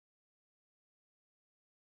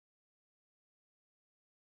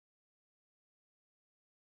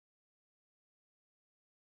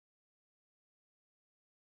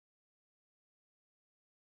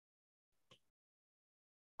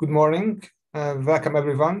Good morning. Welcome,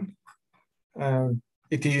 everyone.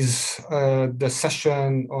 It is the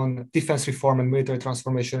session on defense reform and military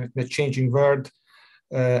transformation in a changing world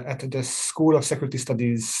at the School of Security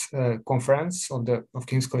Studies conference of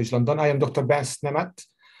King's College London. I am Dr. Bence, Nemeth,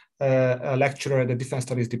 a lecturer at the Defense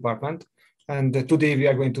Studies Department. And today we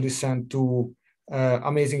are going to listen to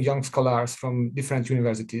amazing young scholars from different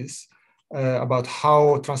universities about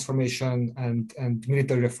how transformation and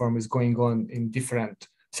military reform is going on in different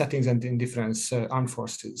settings and in different armed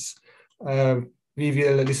forces. We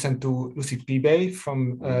will listen to Lucy Pebay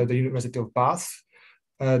from the University of Bath,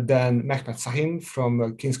 then Mehmet Sahin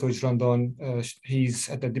from King's College London. He's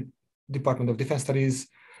at the Department of Defense Studies.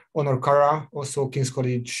 Onur, also King's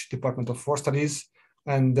College Department of Force Studies,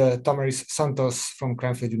 and Tamaris Santos from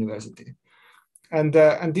Cranfield University. And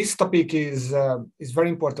this topic is very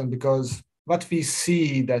important because what we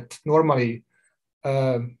see that normally,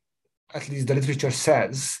 at least the literature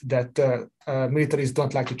says that militaries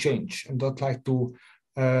don't like to change and don't like to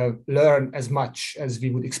learn as much as we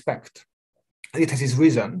would expect. It has its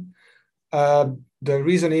reason. The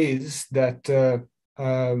reason is that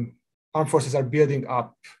armed forces are building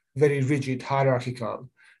up very rigid, hierarchical,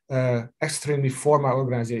 extremely formal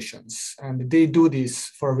organizations, and they do this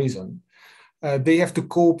for a reason. They have to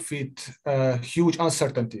cope with huge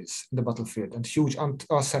uncertainties in the battlefield and huge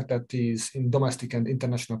uncertainties in domestic and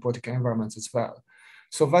international political environments as well.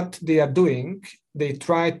 So what they are doing, they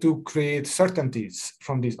try to create certainties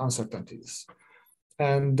from these uncertainties.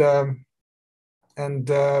 And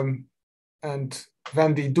when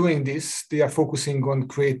they're doing this, they are focusing on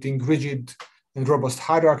creating rigid and robust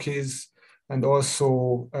hierarchies and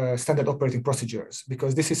also standard operating procedures,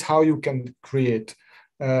 because this is how you can create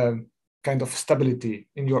kind of stability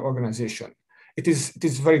in your organization. It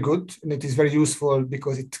is very good and it is very useful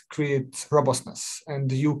because it creates robustness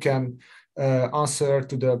and you can answer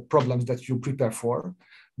to the problems that you prepare for.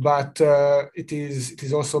 But it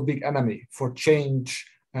is also a big enemy for change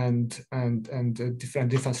and different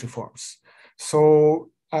defense reforms.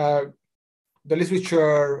 So the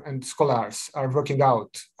literature and scholars are working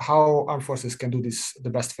out how armed forces can do this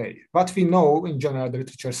the best way. What we know in general, the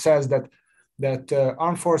literature says that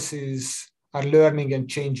armed forces are learning and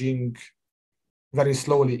changing very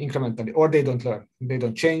slowly, incrementally, or they don't learn, they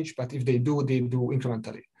don't change, but if they do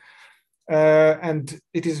incrementally. And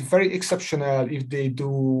it is very exceptional if they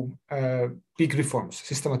do big reforms,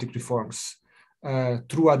 systematic reforms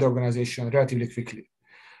throughout the organization relatively quickly.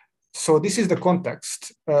 So this is the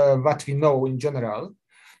context, what we know in general.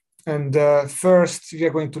 And first, we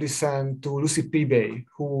are going to listen to Lucy Pebay,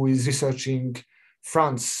 who is researching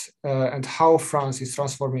France and how France is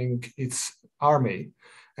transforming its army.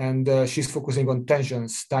 And she's focusing on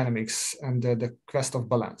tensions, dynamics, and the quest of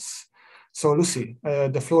balance. So Lucy,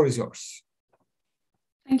 the floor is yours.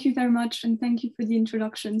 Thank you very much, and thank you for the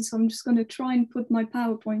introduction. So I'm just going to try and put my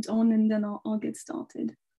PowerPoint on, and then I'll get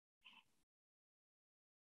started.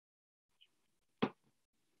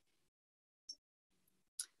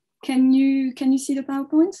 Can you see the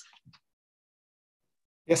PowerPoint?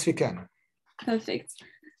 Yes, we can. Perfect.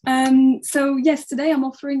 So yes, today I'm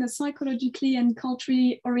offering a psychologically and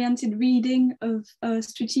culturally oriented reading of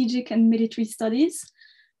strategic and military studies,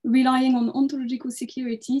 relying on ontological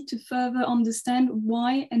security to further understand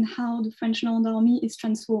why and how the French Land Army is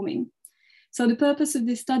transforming. So the purpose of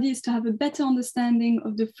this study is to have a better understanding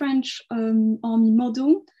of the French army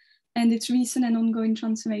model and its recent and ongoing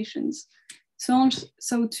transformations.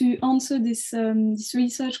 So to answer this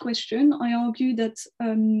research question, I argue that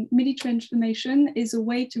military transformation is a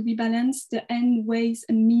way to rebalance the end, ways,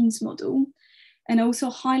 and means model, and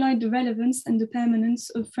also highlight the relevance and the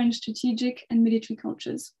permanence of French strategic and military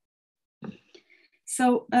cultures.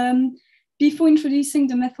 So before introducing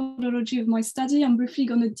the methodology of my study, I'm briefly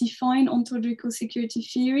going to define ontological security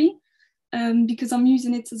theory, because I'm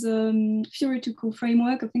using it as a theoretical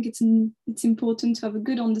framework. I think it's important to have a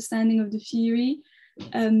good understanding of the theory,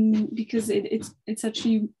 because it's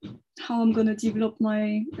actually how I'm going to develop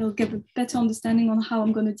I'll get a better understanding on how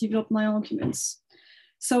I'm going to develop my arguments.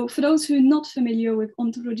 So for those who are not familiar with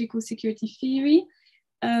ontological security theory,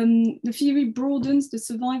 the theory broadens the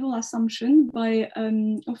survival assumption by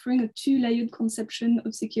offering a two-layered conception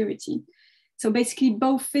of security. So basically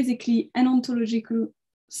both physically and ontological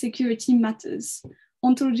security matters.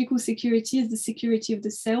 Ontological security is the security of the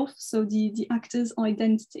self, so the actor's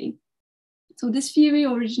identity. So this theory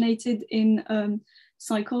originated in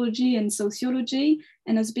psychology and sociology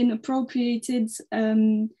and has been appropriated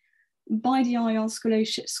by the IR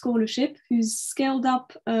scholarship, who's scaled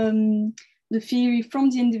up the theory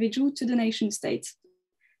from the individual to the nation state.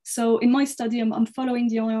 So in my study, I'm following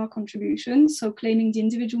the IR contribution, so claiming the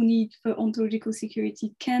individual need for ontological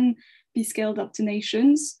security can be scaled up to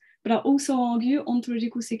nations, but I also argue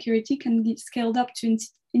ontological security can be scaled up to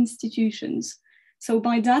institutions. So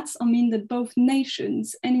by that, I mean that both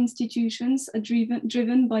nations and institutions are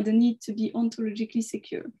driven by the need to be ontologically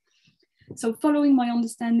secure. So following my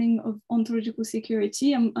understanding of ontological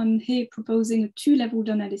security, I'm here proposing a two-leveled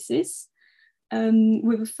analysis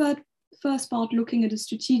with a first part looking at a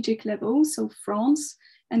strategic level, so France,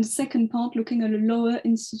 and the second part looking at a lower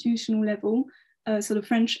institutional level, so the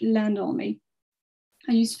French land army.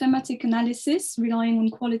 I use thematic analysis, relying on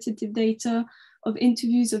qualitative data of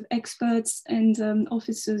interviews of experts and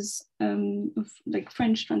officers, of like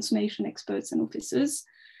French transformation experts and officers,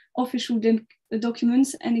 official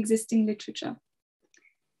documents and existing literature.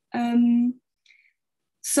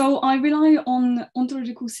 So I rely on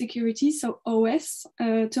ontological security, so OS,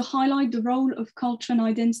 to highlight the role of culture and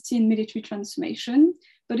identity in military transformation.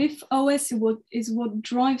 But if OS is what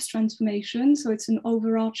drives transformation, so it's an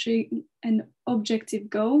overarching and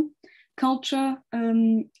objective goal, culture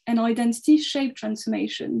and identity shape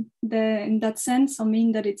transformation. In that sense, I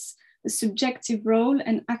mean that it's a subjective role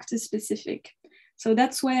and actor specific. So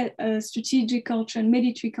that's where strategic culture and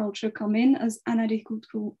military culture come in as analytical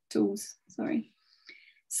tools.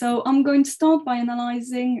 So I'm going to start by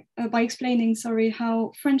explaining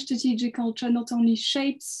how French strategic culture not only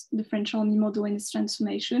shapes the French army model in its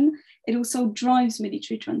transformation, it also drives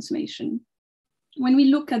military transformation. When we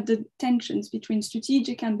look at the tensions between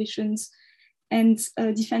strategic ambitions and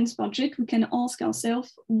defense budget, we can ask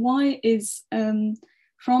ourselves, why is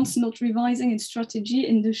France not revising its strategy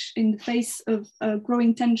in the face of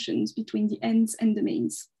growing tensions between the ends and the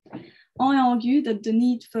means? I argue that the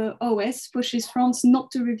need for OS pushes France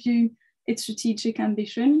not to review its strategic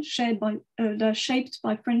ambition shaped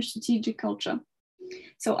by French strategic culture.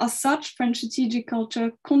 So as such, French strategic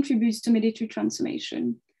culture contributes to military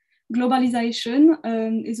transformation. Globalization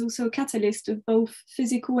is also a catalyst of both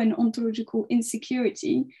physical and ontological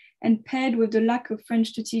insecurity, and paired with the lack of French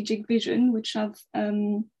strategic vision, which have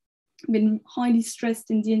been highly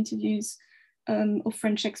stressed in the interviews of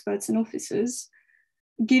French experts and officers,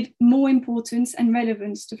 give more importance and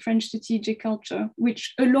relevance to French strategic culture,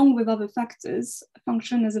 which, along with other factors,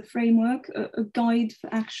 function as a framework, a guide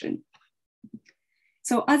for action.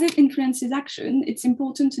 So as it influences action, it's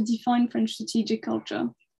important to define French strategic culture.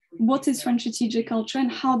 What is French strategic culture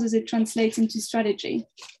and how does it translate into strategy?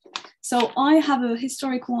 So I have a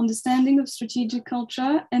historical understanding of strategic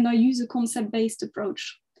culture, and I use a concept-based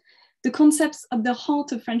approach. The concepts at the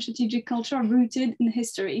heart of French strategic culture are rooted in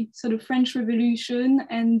history. So the French Revolution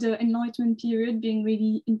and the Enlightenment period being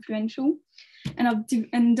really influential.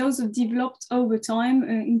 And those have developed over time,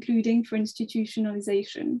 including for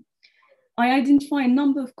institutionalization. I identify a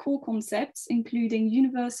number of core concepts, including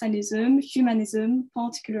universalism, humanism,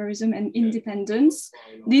 particularism, and independence.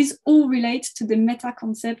 These all relate to the meta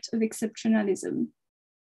concept of exceptionalism.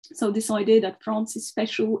 So this idea that France is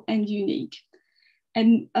special and unique.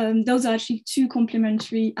 And those are actually two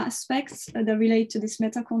complementary aspects that relate to this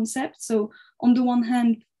meta concept. So on the one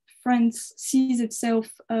hand, France sees itself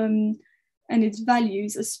and its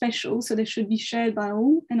values as special, so they should be shared by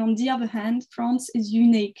all. And on the other hand, France is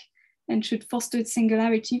unique and should foster its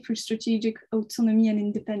singularity through strategic autonomy and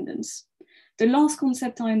independence. The last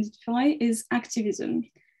concept I identify is activism.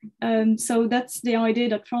 So that's the idea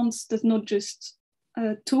that France does not just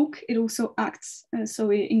talk, it also acts. So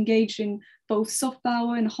it engages in both soft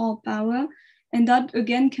power and hard power. And that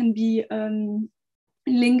again can be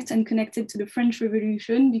linked and connected to the French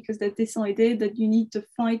Revolution, because there's this idea that you need to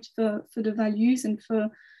fight for the values and for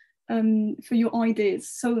your ideas.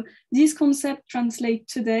 So these concepts translate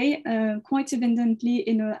today quite evidently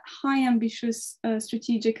in a high ambitious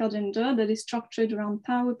strategic agenda that is structured around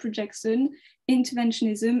power projection,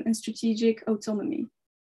 interventionism, and strategic autonomy.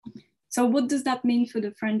 So what does that mean for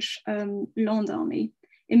the French land army?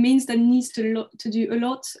 It means that it needs to do a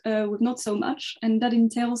lot with not so much, and that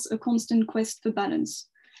entails a constant quest for balance.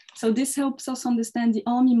 So this helps us understand the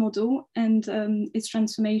army model and its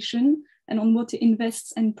transformation, and on what it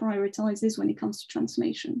invests and prioritizes when it comes to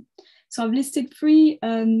transformation. So I've listed 3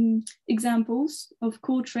 examples of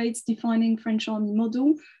core traits defining French army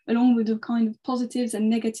model, along with the kind of positives and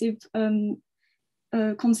negative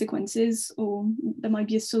consequences or that might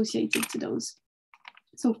be associated to those.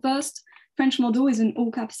 So first, French model is an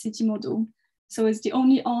all-capacity model. So it's the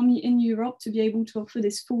only army in Europe to be able to offer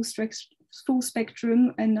this full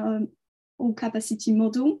spectrum and all-capacity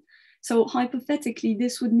model. So hypothetically,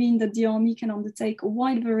 this would mean that the army can undertake a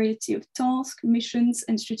wide variety of tasks, missions,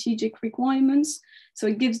 and strategic requirements. So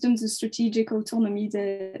it gives them the strategic autonomy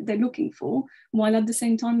they're looking for, while at the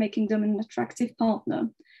same time making them an attractive partner.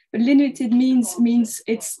 But limited means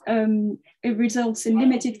it results in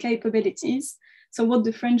limited capabilities. So what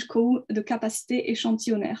the French call the capacité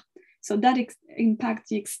échantillonnaire. So that impacts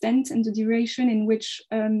the extent and the duration in which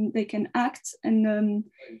they can act. And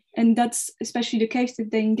that's especially the case if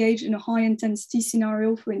they engage in a high intensity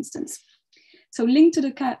scenario, for instance. So linked to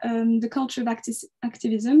the culture of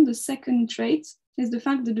activism, the second trait is the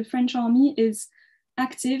fact that the French army is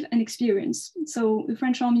active and experienced. So the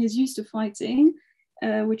French army is used to fighting,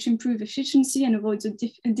 which improves efficiency and avoids a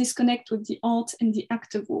disconnect with the art and the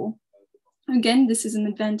act of war. Again, this is an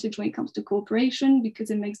advantage when it comes to cooperation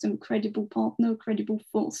because it makes them a credible partner, credible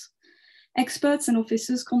force. Experts and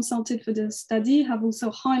officers consulted for the study have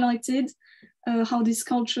also highlighted how this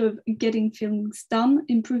culture of getting things done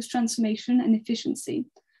improves transformation and efficiency.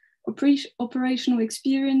 Operational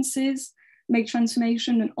experiences make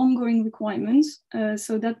transformation an ongoing requirement,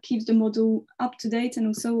 so that keeps the model up to date and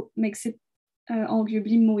also makes it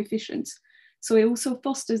arguably more efficient. So it also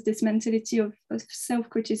fosters this mentality of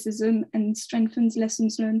self-criticism and strengthens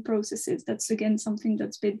lessons learned processes. That's again something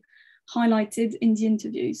that's been highlighted in the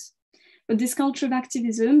interviews. But this culture of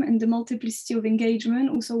activism and the multiplicity of engagement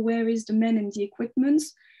also varies the men and the equipment,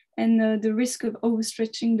 and the risk of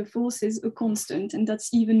overstretching the forces are constant. And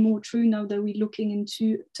that's even more true now that we're looking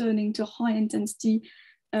into turning to high intensity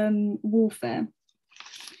warfare.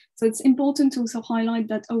 So it's important to also highlight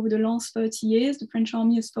that over the last 30 years, the French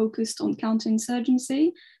army has focused on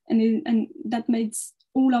counterinsurgency, and that makes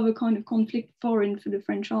all other kind of conflict foreign for the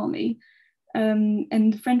French army.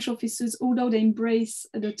 And the French officers, although they embrace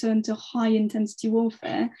the turn to high intensity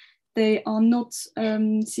warfare, they are not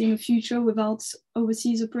seeing a future without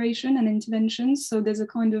overseas operation and interventions. So there's a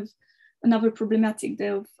kind of another problematic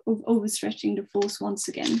there of overstretching the force once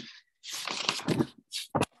again.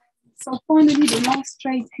 So finally, the last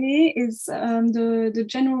trait here is the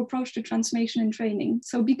general approach to transformation and training.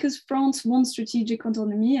 So because France wants strategic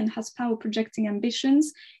autonomy and has power projecting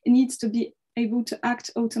ambitions, it needs to be able to act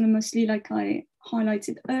autonomously, like I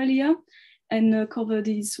highlighted earlier, and cover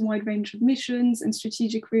these wide range of missions and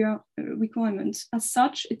strategic requirements. As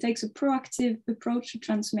such, it takes a proactive approach to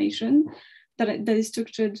transformation that is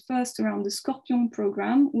structured first around the Scorpion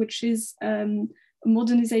program, which is a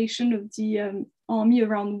modernization of the army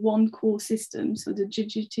around one core system, so the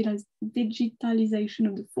digitalization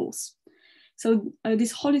of the force. So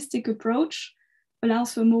this holistic approach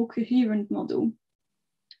allows for a more coherent model.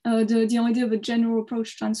 The idea of a general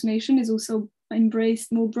approach transformation is also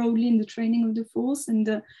embraced more broadly in the training of the force and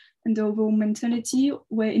the overall mentality,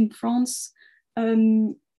 where in France,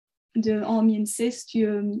 the army insists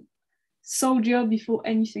you're a soldier before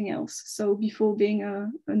anything else. So before being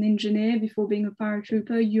an engineer, before being a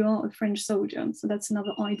paratrooper, you are a French soldier. So that's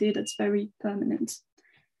another idea that's very permanent.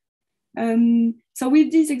 So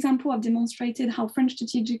with this example, I've demonstrated how French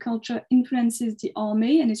strategic culture influences the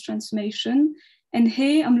army and its transformation. And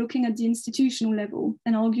here I'm looking at the institutional level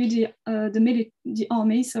and argue the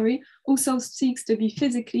army, also seeks to be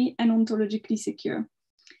physically and ontologically secure.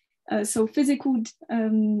 So physical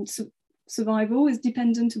survival is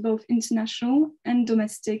dependent to both international and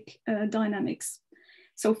domestic dynamics.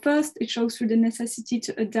 So first, it shows through the necessity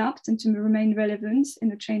to adapt and to remain relevant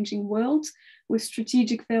in a changing world with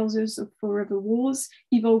strategic failures of forever wars,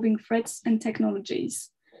 evolving threats and technologies.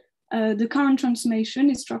 The current transformation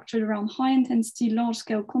is structured around high-intensity,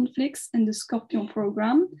 large-scale conflicts and the Scorpion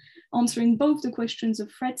program, answering both the questions of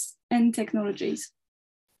threats and technologies.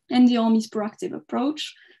 And the army's proactive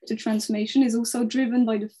approach to transformation is also driven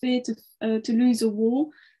by the fear to lose a war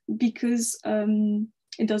because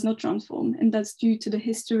it does not transform, and that's due to the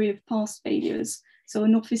history of past failures. So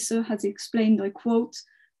an officer has explained, I quote,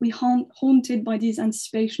 "We are haunted by these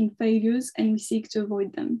anticipation failures and we seek to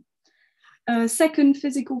avoid them." Second,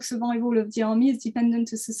 physical survival of the army is dependent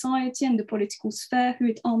to society and the political sphere who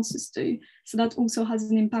it answers to. So that also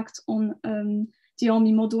has an impact on the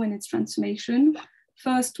army model and its transformation.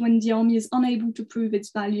 First, when the army is unable to prove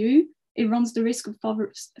its value, it runs the risk of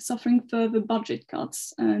suffering further budget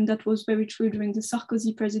cuts. And that was very true during the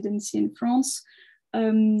Sarkozy presidency in France.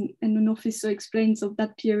 And an officer explains of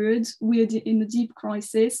that period, we're in a deep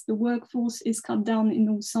crisis, the workforce is cut down in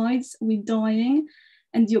all sides, we're dying.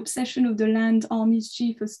 And the obsession of the land army's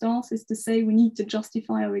chief of staff is to say we need to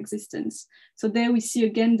justify our existence. So there we see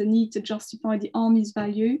again the need to justify the army's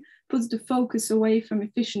value, puts the focus away from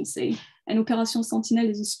efficiency. And Opération Sentinelle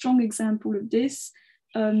is a strong example of this,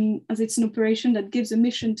 as it's an operation that gives a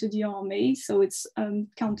mission to the army. So it's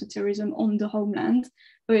counterterrorism on the homeland,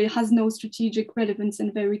 but it has no strategic relevance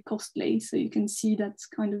and very costly. So you can see that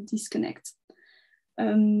kind of disconnect.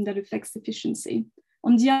 that affects efficiency.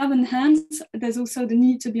 On the other hand, there's also the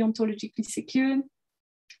need to be ontologically secure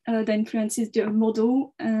that influences the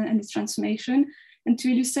model and its transformation. And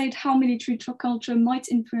to illustrate how military culture might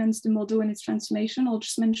influence the model and its transformation, I'll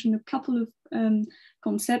just mention a couple of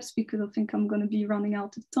concepts because I think I'm going to be running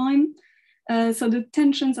out of time. So the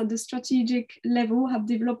tensions at the strategic level have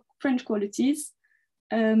developed French qualities,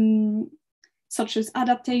 such as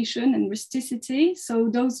adaptation and rusticity. So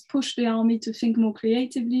those push the army to think more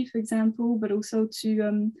creatively, for example, but also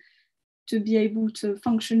to be able to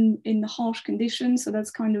function in harsh conditions. So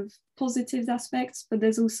that's kind of positive aspects, but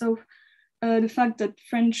there's also the fact that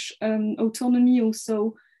French autonomy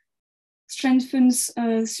also strengthens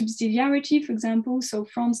subsidiarity, for example. So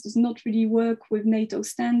France does not really work with NATO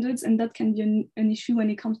standards, and that can be an issue when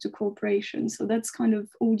it comes to cooperation. So that's kind of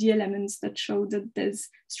all the elements that show that there's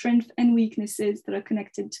strengths and weaknesses that are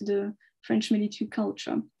connected to the French military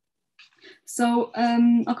culture. So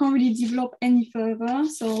I can't really develop any further,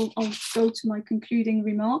 so I'll go to my concluding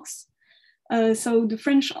remarks. So the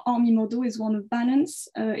French army model is one of balance.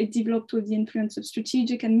 It developed with the influence of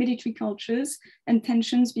strategic and military cultures and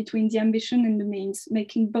tensions between the ambition and the means,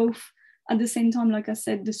 making both at the same time, like I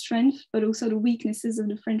said, the strength, but also the weaknesses of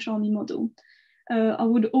the French army model. I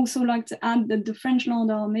would also like to add that the French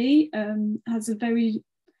Land Army has a very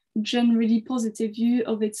generally positive view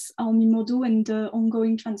of its army model and the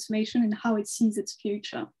ongoing transformation and how it sees its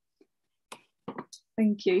future.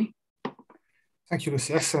 Thank you. Thank you,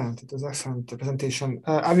 Lucy. Excellent. It was excellent presentation.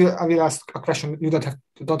 I will ask a question. You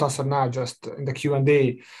don't answer now, just in the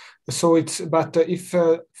Q&A. So if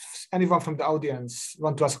anyone from the audience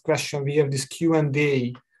want to ask a question, we have this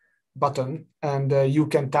Q&A button, and you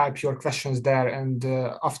can type your questions there. And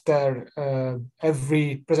after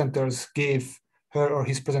every presenters gave her or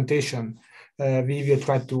his presentation, we will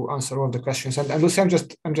try to answer all the questions. And Lucy,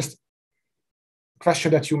 I'm just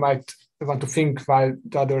question that you might want to think while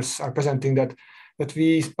the others are presenting but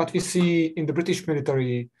we see in the British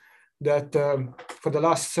military that for the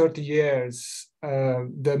last 30 years,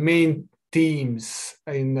 the main themes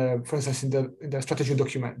for instance, in the strategy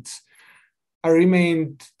documents are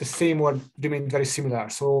remained the same or remained very similar.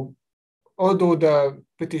 So although the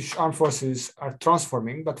British Armed Forces are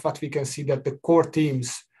transforming, but what we can see that the core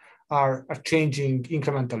themes are changing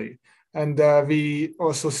incrementally. And we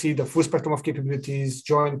also see the full spectrum of capabilities,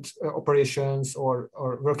 joint operations, or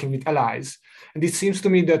working with allies. And it seems to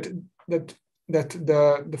me that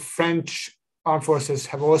the French armed forces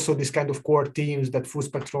have also this kind of core themes, that full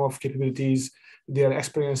spectrum of capabilities, their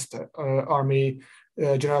experienced army,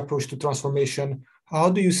 general approach to transformation. How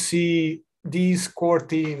do you see these core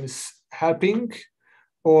themes helping,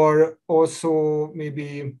 or also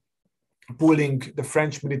maybe pulling the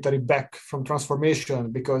French military back from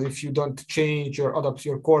transformation? Because if you don't change or adapt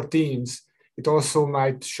your core themes, it also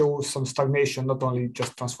might show some stagnation, not only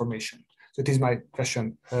just transformation. So it is my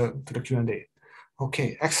question to the Q&A.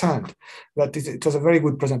 Okay, excellent. But it was a very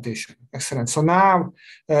good presentation. Excellent. So now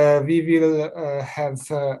we will have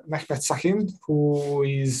Mehmet Sahin, who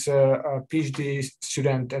is a PhD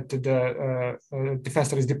student at the Defense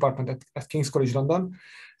Studies Department at King's College London.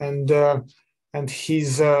 And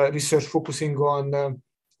his research focusing on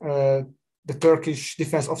the Turkish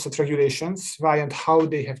defense offset regulations, why and how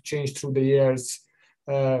they have changed through the years.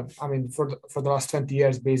 For the last 20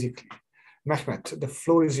 years, basically. Mehmet, the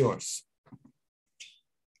floor is yours.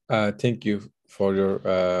 Thank you for your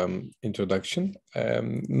introduction.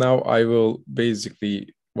 Now I will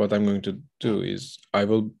basically, what I'm going to do is I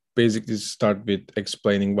will basically start with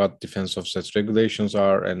explaining what defense offsets regulations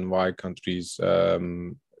are and why countries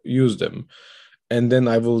use them. And then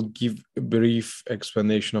I will give a brief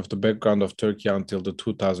explanation of the background of Turkey until the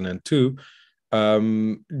 2002,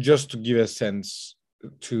 just to give a sense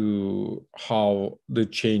to how the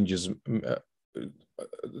changes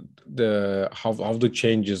how the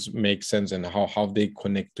changes make sense and how they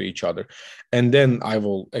connect to each other. And then I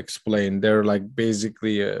will explain. There are like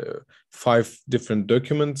basically 5 different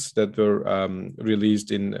documents that were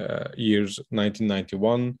released in years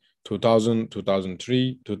 1991, 2000,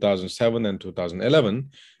 2003, 2007, and 2011.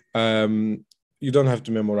 You don't have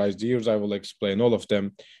to memorize the years. I will explain all of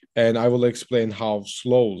them, and I will explain how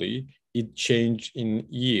slowly it changed in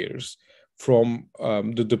years from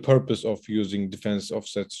the purpose of using defense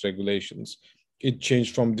offsets regulations. It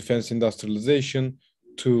changed from defense industrialization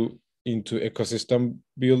into ecosystem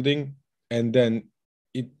building, and then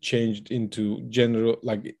it changed into general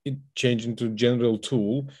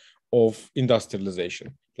tool of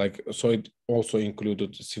industrialization. So it also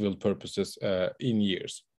included civil purposes in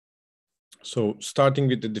years. So starting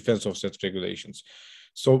with the defense offsets regulations.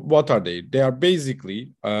 So what are they? They are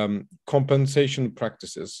basically compensation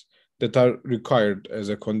practices that are required as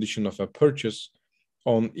a condition of a purchase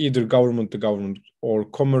on either government to government or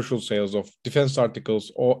commercial sales of defense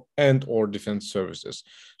articles or defense services.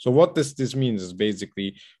 So what this means is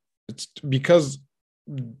basically, it's because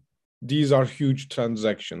these are huge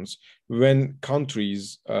transactions. When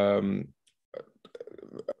countries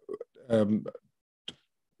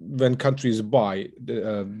buy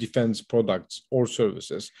defense products or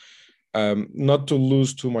services, not to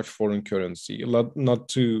lose too much foreign currency, not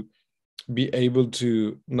to be able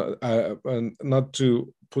to not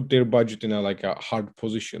to put their budget in a hard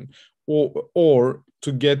position, or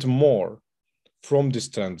to get more from this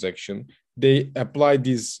transaction, they apply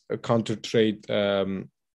these counter trade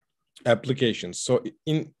applications. So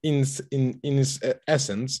in its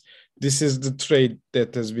essence, this is the trade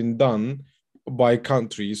that has been done by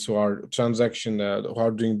countries who are who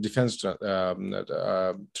are doing defense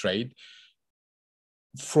trade,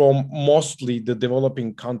 from mostly the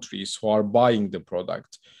developing countries who are buying the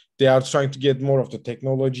product. They are trying to get more of the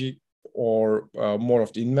technology or more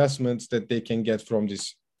of the investments that they can get from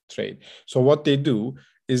this trade. So what they do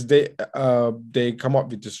is they come up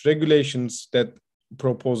with these regulations that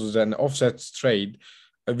proposes an offsets rate,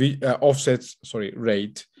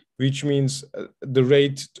 which means the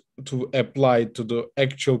rate to apply to the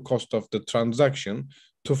actual cost of the transaction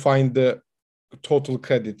to find the total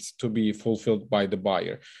credits to be fulfilled by the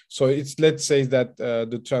buyer. So let's say that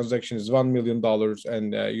the transaction is $1 million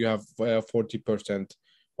and you have 40%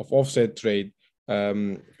 of offset rate.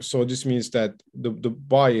 So this means that the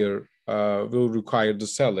buyer will require the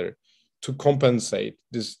seller to compensate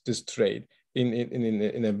this trade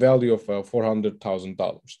in a value of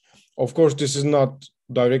 $400,000. Of course, this is not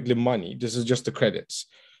directly money. This is just the credits.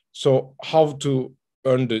 So how to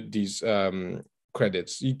earn these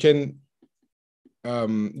credits? You can,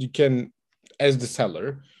 as the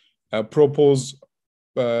seller, propose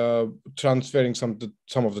transferring some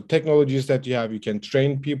of the technologies that you have. You can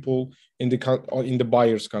train people in the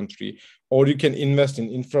buyer's country, or you can invest in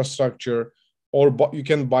infrastructure, or you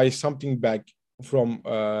can buy something back from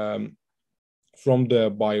the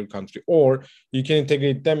buyer country, or you can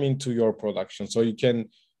integrate them into your production. So you can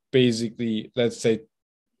basically, let's say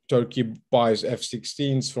Turkey buys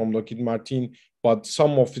F-16s from Lockheed Martin, but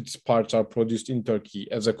some of its parts are produced in Turkey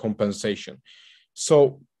as a compensation.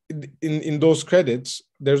 So in those credits,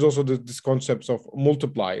 there's also this concept of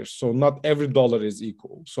multipliers. So not every dollar is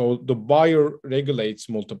equal. So the buyer regulates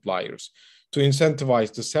multipliers to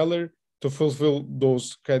incentivize the seller to fulfill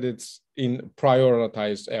those credits in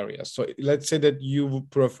prioritized areas. So let's say that you would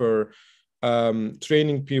prefer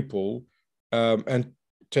training people and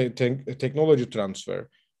technology transfer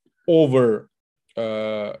over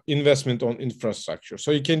investment on infrastructure.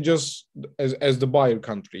 So you can just, as the buyer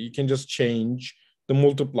country, you can just change the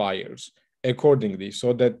multipliers accordingly,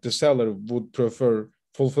 so that the seller would prefer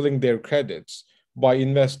fulfilling their credits by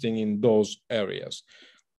investing in those areas.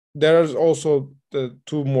 There is also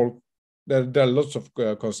two more. There are lots of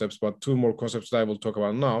concepts, but two more concepts that I will talk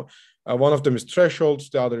about now. One of them is thresholds.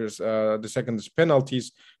 The other is the second is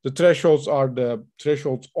penalties. The thresholds are the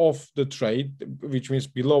thresholds of the trade, which means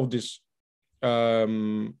below this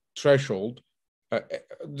threshold,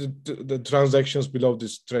 the transactions below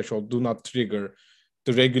this threshold do not trigger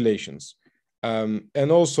the regulations.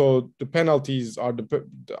 And also the penalties are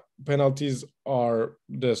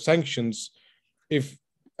the sanctions if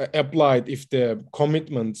applied if the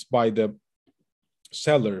commitments by the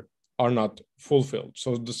seller are not fulfilled.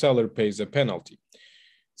 So the seller pays a penalty.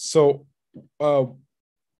 So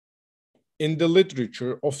in the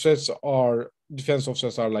literature, defense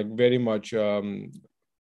offsets are like very much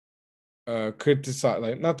criticized,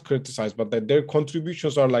 like not criticized, but that their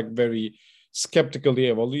contributions are like very skeptically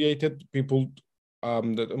evaluated. People,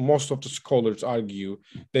 most of the scholars argue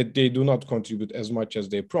that they do not contribute as much as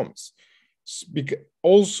they promise.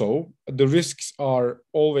 Also, the risks are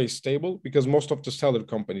always stable because most of the seller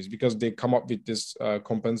companies, because they come up with this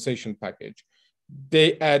compensation package,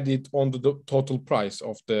 they add it on the total price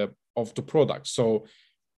of the product. So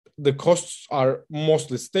the costs are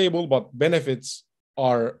mostly stable, but benefits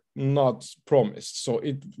are not promised. So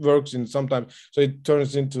it works in sometimes, so it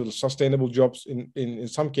turns into sustainable jobs in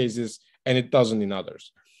some cases, and it doesn't in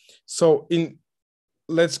others. So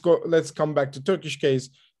let's come back to Turkish case.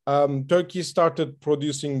 Turkey started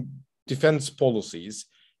producing defense policies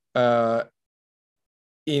starting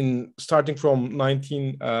from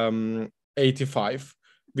 1985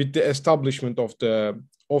 with the establishment of the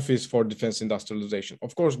Office for Defense Industrialization.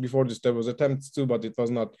 Of course, before this, there was attempts to, but it was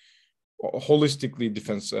not holistically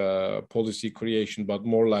defense policy creation, but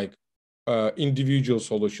more like individual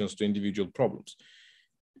solutions to individual problems.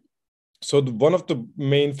 So one of the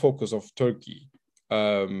main focus of Turkey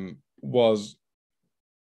was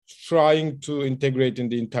trying to integrate in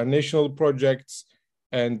the international projects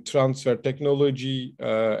and transfer technology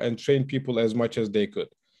and train people as much as they could.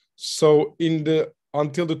 So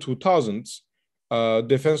until the 2000s,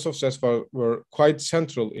 defense of sets were quite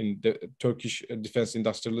central in the Turkish defense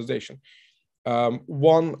industrialization.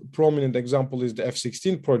 One prominent example is the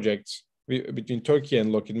F-16 projects between Turkey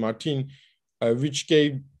and Lockheed Martin, which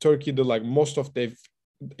gave Turkey most of the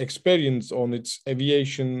experience on its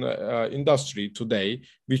aviation industry today,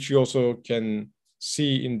 which you also can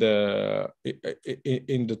see in the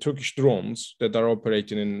Turkish drones that are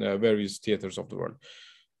operating in various theaters of the world.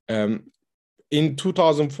 In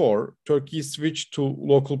 2004, Turkey switched to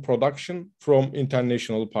local production from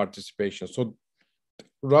international participation. So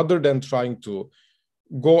rather than trying to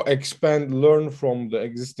go expand, learn from the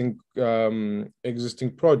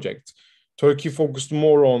existing projects, Turkey focused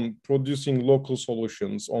more on producing local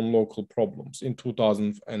solutions on local problems in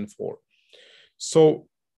 2004. So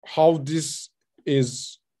how this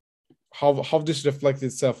reflects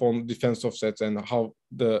itself on defense offsets and how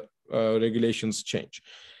the regulations change.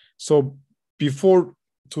 So before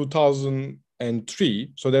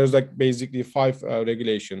 2003, so there's basically 5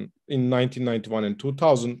 regulation in 1991 and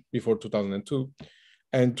 2000, before 2002,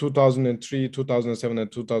 and 2003, 2007,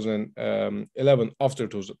 and 2011 after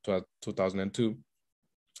 2002,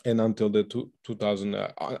 and until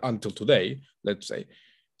until today, let's say.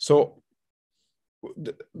 So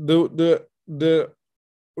the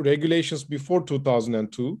regulations before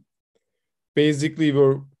 2002 basically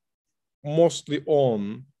were mostly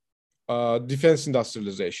on defense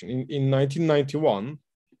industrialization. In 1991,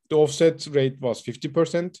 the offset rate was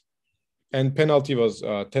 50%, and penalty was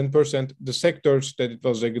 10%. The sectors that it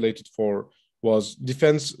was regulated for was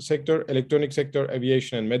defense sector, electronic sector,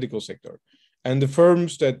 aviation, and medical sector. And the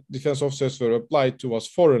firms that defense offsets were applied to was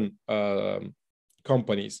foreign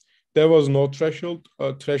companies. There was no threshold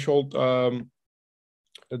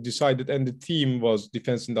decided, and the theme was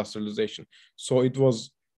defense industrialization. So it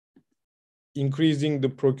was increasing the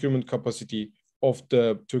procurement capacity of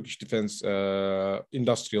the Turkish defense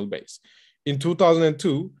industrial base. In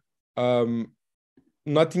 2002,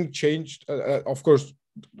 nothing changed. Of course,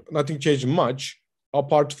 nothing changed much,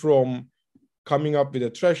 apart from coming up with a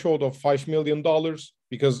threshold of $5 million,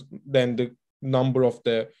 because then the number of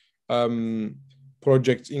the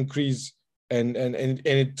projects increased, and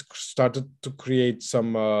it started to create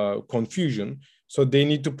some confusion. So they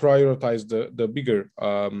need to prioritize the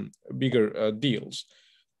bigger deals.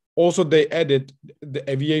 Also, they added the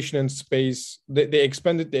aviation and space. They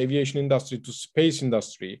expanded the aviation industry to space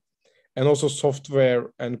industry, and also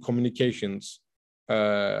software and communications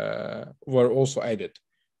were also added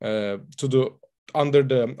under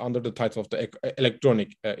the title of the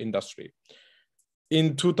electronic industry.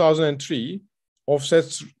 In 2003,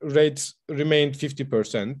 offsets rates remained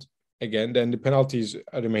 50% again. Then the penalties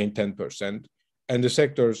remained 10%, and the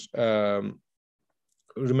sectors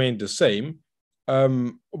remained the same.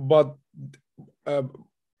 But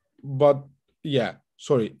yeah,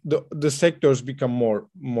 sorry, the sectors become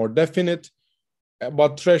more definite,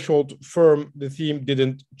 but threshold firm, the theme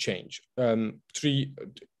didn't change in 3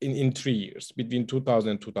 years, between 2000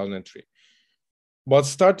 and 2003. But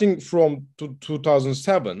starting from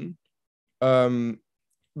 2007,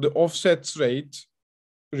 the offsets rate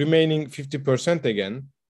remaining 50% again,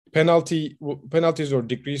 penalties were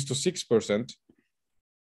decreased to 6%,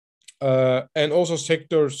 and also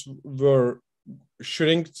sectors were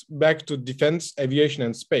shrinked back to defense, aviation,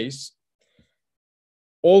 and space.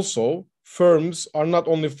 Also, firms are not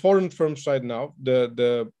only foreign firms right now,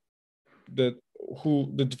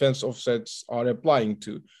 who the defense offsets are applying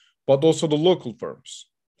to, but also the local firms.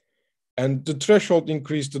 And the threshold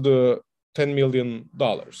increased to the $10 million.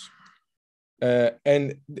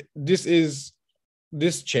 And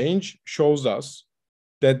this change shows us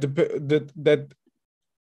that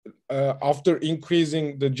after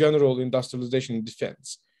increasing the general industrialization in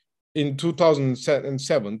defense, in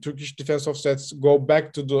 2007, Turkish defense offsets go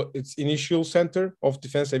back to its initial center of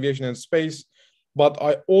defense, aviation, and space. But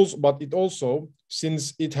it also,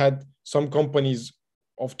 since it had some companies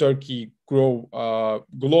of Turkey grow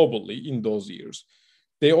globally in those years,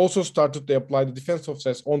 they also started to apply the defense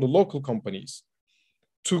offsets on the local companies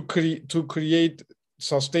to create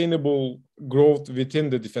sustainable growth within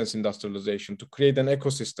the defense industrialization, to create an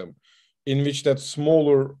ecosystem in which that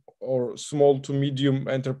smaller or small to medium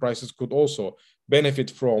enterprises could also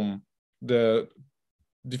benefit from the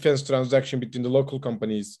defense transaction between the local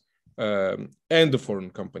companies and the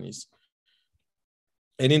foreign companies.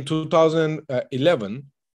 And in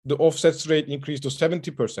 2011, the offsets rate increased to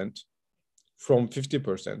 70% from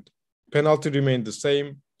 50%. Penalty remained the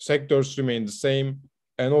same, sectors remained the same,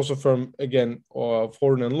 and also from, again,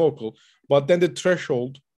 foreign and local. But then the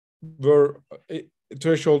threshold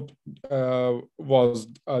was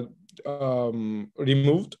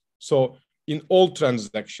removed. So in all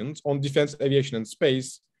transactions on defense, aviation, and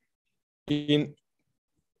space in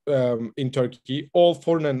Turkey, all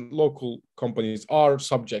foreign and local companies are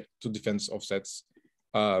subject to defense offsets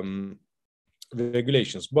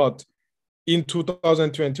regulations. But in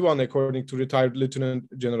 2021, according to retired Lieutenant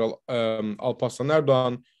General Alparslan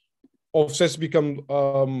Erdoğan, offsets become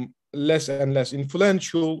less and less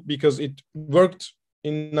influential because it worked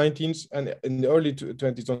in 19th and in the early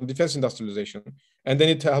 20s on defense industrialization, and then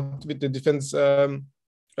it helped with the defense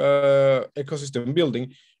ecosystem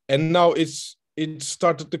building, and now it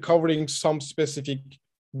started to covering some specific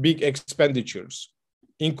big expenditures,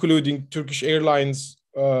 including Turkish Airlines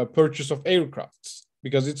purchase of aircrafts,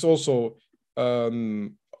 because it's also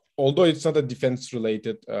although it's not a defense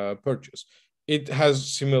related purchase, it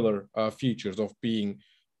has similar features of being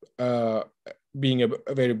a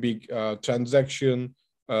very big transaction,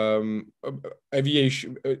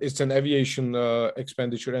 aviation. It's an aviation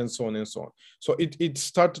expenditure, and so on and so on. So it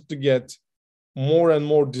started to get more and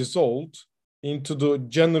more dissolved into the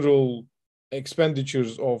general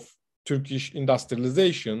expenditures of Turkish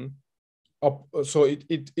industrialization. So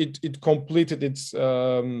it completed its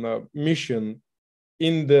mission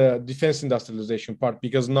in the defense industrialization part,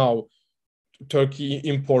 because now Turkey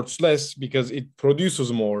imports less because it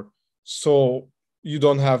produces more. So you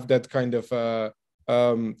don't have that kind of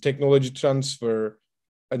technology transfer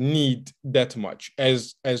need that much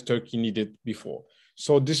as Turkey needed before.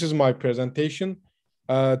 So this is my presentation.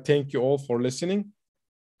 Thank you all for listening.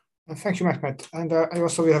 Thank you, Mehmet. And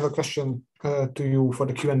also we have a question to you for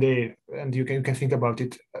the Q&A, and you can think about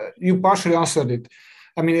it. You partially answered it.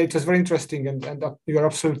 I mean, it was very interesting, and you are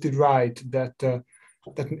absolutely right that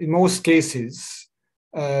in most cases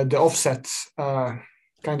the offsets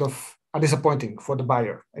kind of are disappointing for the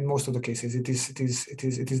buyer. In most of the cases, it is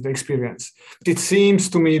the experience. But it seems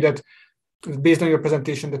to me that, based on your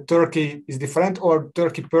presentation, that Turkey is different, or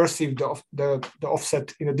Turkey perceived the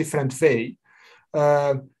offset in a different way.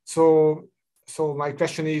 So my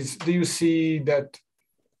question is, do you see that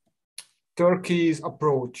Turkey's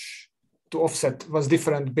approach to offset was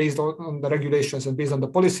different based on the regulations and based on the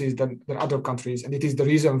policies than other countries, and it is the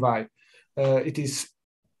reason why it is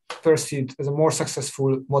perceived as a more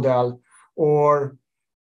successful model, or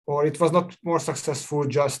it was not more successful,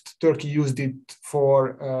 just Turkey used it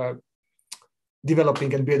for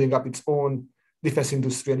developing and building up its own defense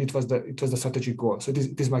industry, and it was the strategic goal. So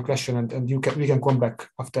it is my question, and we can come back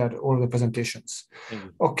after all the presentations.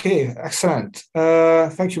 Okay, excellent.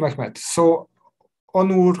 Thank you, Mehmet. So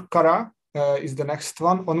Onur Kara is the next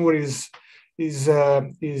one. Onur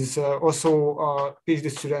is also a PhD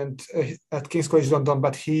student at King's College London,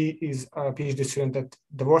 but he is a PhD student at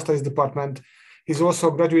the War Studies Department. He's also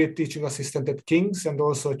a graduate teaching assistant at King's and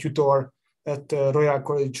also a tutor at Royal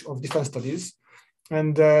College of Defense Studies.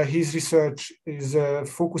 And his research is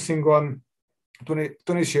focusing on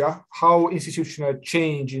Tunisia, how institutional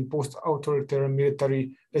change in post-authoritarian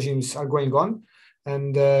military regimes are going on.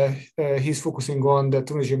 And he's focusing on the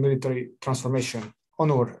Tunisian military transformation.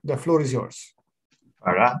 Onur, the floor is yours.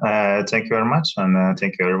 Thank you very much, and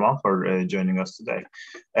thank you everyone for joining us today.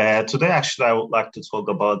 Today, actually, I would like to talk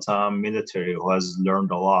about military who has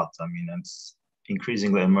learned a lot. I mean, it's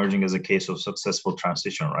increasingly emerging as a case of successful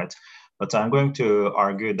transition, right? But I'm going to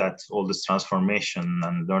argue that all this transformation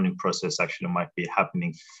and learning process actually might be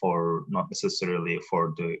happening for not necessarily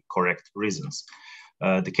for the correct reasons.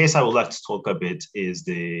 The case I would like to talk a bit is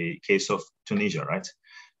the case of Tunisia, right?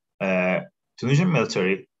 Tunisian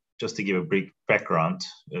military, just to give a brief background,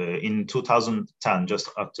 in 2010, just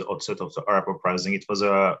at the outset of the Arab uprising, it was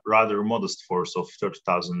a rather modest force of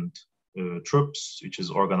 30,000 troops, which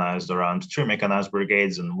is organized around 3 mechanized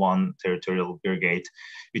brigades and 1 territorial brigade,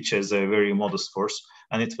 which is a very modest force.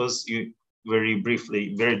 And it was very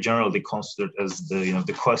generally considered as the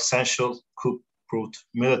quintessential coup-proof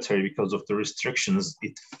military because of the restrictions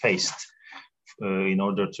it faced in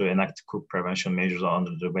order to enact coup prevention measures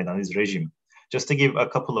under the Ben Ali's regime. Just to give a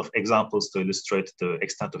couple of examples to illustrate the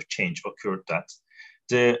extent of change occurred, that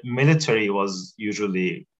the military was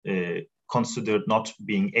usually considered not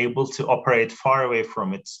being able to operate far away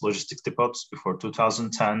from its logistics depots before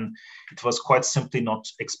 2010. It was quite simply not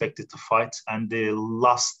expected to fight. And the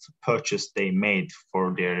last purchase they made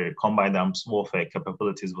for their combined arms warfare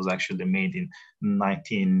capabilities was actually made in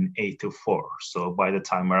 1984. So by the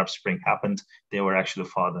time Arab Spring happened, they were actually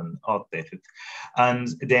far and outdated. And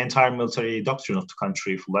the entire military doctrine of the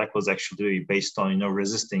country, if you like, was actually based on,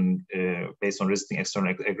 resisting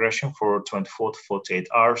external aggression for 24 to 48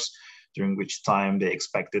 hours, during which time they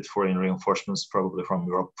expected foreign reinforcements, probably from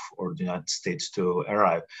Europe or the United States, to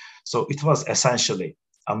arrive. So it was essentially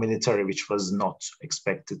a military which was not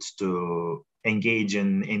expected to engage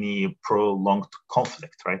in any prolonged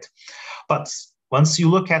conflict, right? But once you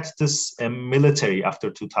look at this military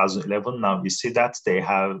after 2011, now we see that they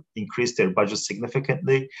have increased their budget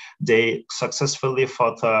significantly. They successfully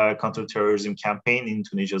fought a counterterrorism campaign in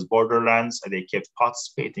Tunisia's borderlands. They kept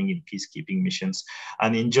participating in peacekeeping missions.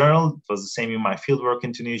 And in general, it was the same in my fieldwork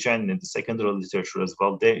in Tunisia and in the secondary literature as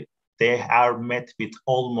well. They are met with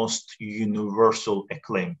almost universal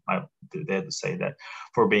acclaim, I dare to say that,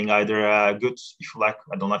 for being either a good, if you like,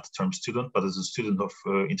 I don't like the term student, but as a student of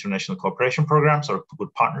international cooperation programs, or a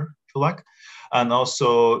good partner, if you like. And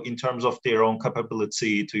also in terms of their own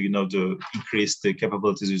capability to, to increase the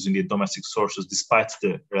capabilities using the domestic sources, despite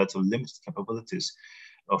the relatively limited capabilities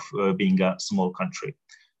of being a small country.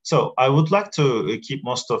 So I would like to keep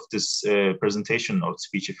most of this presentation or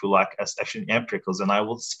speech, if you like, as actually empiricals, and I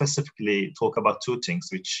will specifically talk about two things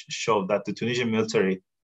which show that the Tunisian military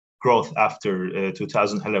growth after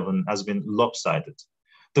 2011 has been lopsided.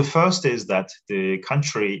 The first is that the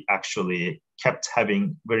country actually kept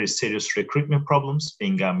having very serious recruitment problems,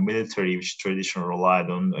 being a military which traditionally relied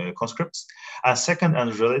on conscripts. And second,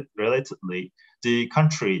 and relatedly, the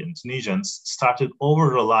country and Tunisians started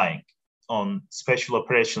over-relying on special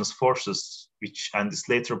operations forces, and this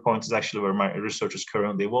later point is actually where my research is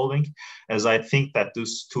currently evolving, as I think that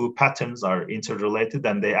those two patterns are interrelated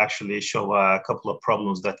and they actually show a couple of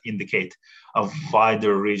problems that indicate a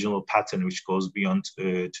wider regional pattern which goes beyond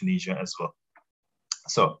Tunisia as well.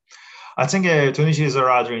 So I think Tunisia is a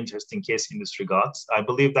rather interesting case in this regard. I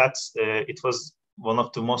believe that it was one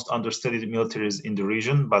of the most understudied militaries in the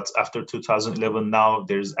region, but after 2011, now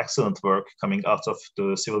there's excellent work coming out of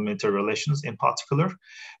the civil-military relations in particular,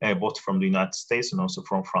 both from the United States and also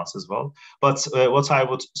from France as well. But what I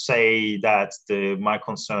would say that my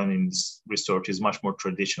concern in this research is much more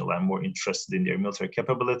traditional. I'm more interested in their military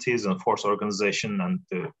capabilities and force organization and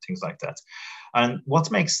things like that. And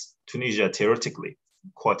what makes Tunisia theoretically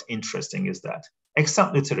quite interesting is that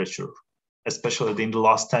extant literature, especially in the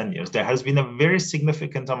last 10 years, there has been a very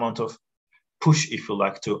significant amount of push, if you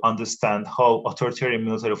like, to understand how authoritarian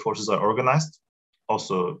military forces are organized.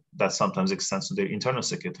 Also, that sometimes extends to their internal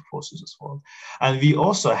security forces as well. And we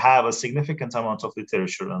also have a significant amount of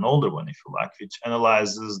literature, an older one, if you like, which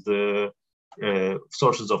analyzes the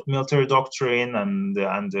sources of military doctrine and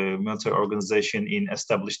the military organization in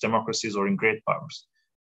established democracies or in great powers.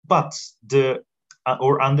 But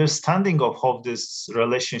our understanding of how this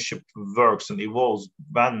relationship works and evolves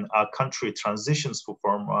when a country transitions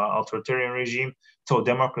from authoritarian regime to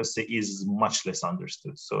democracy is much less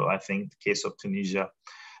understood. So I think the case of Tunisia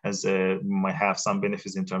might have some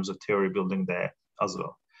benefits in terms of theory building there as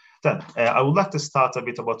well. Then I would like to start a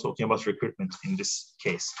bit about talking about recruitment in this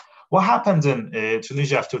case. What happened in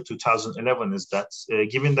Tunisia after 2011 is that,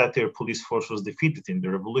 given that their police force was defeated in the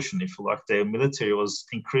revolution, if you like, the military was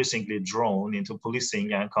increasingly drawn into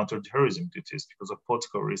policing and counterterrorism duties because of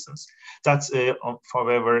political reasons. That,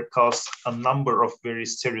 however, caused a number of very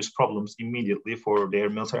serious problems immediately for their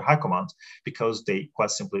military high command, because they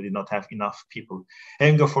quite simply did not have enough people.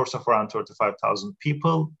 Having a force of around 35,000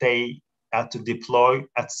 people, they had to deploy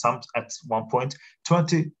at one point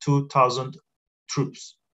 22,000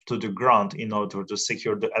 troops to the ground in order to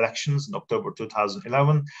secure the elections in October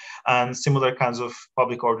 2011. And similar kinds of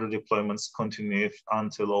public order deployments continued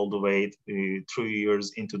until all the way 3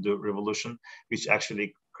 years into the revolution, which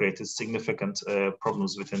actually created significant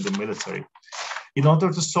problems within the military. In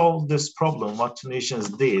order to solve this problem, what Tunisians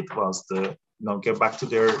did was to get back to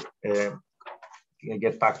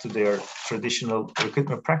their traditional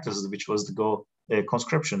recruitment practices, which was to go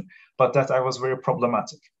conscription. But that was very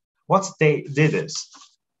problematic. What they did is,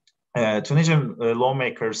 Tunisian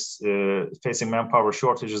lawmakers facing manpower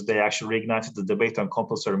shortages, they actually reignited the debate on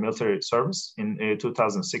compulsory military service in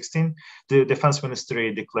 2016. The defense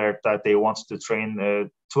ministry declared that they wanted to train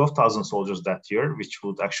 12,000 soldiers that year, which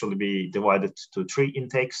would actually be divided to 3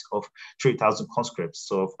 intakes of 3,000 conscripts.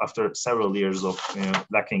 So after several years of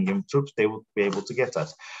lacking in troops, they would be able to get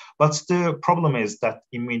that. But the problem is that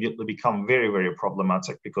immediately become very, very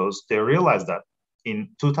problematic, because they realized that in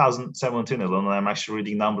 2017 alone, and I'm actually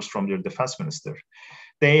reading numbers from their defense minister,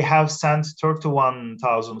 they have sent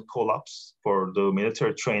 31,000 call-ups for the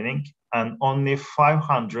military training, and only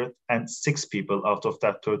 506 people out of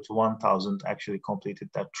that 31,000 actually completed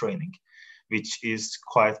that training, which is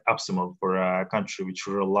quite abysmal for a country which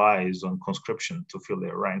relies on conscription to fill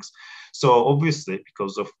their ranks. So obviously,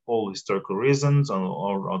 because of all historical reasons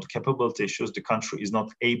or the capability issues, the country is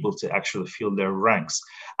not able to actually fill their ranks.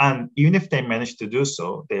 And even if they manage to do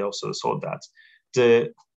so, they also saw that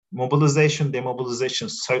the mobilization, demobilization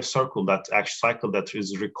cycle that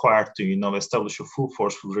is required to establish a full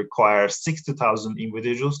force will require 60,000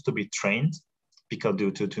 individuals to be trained, because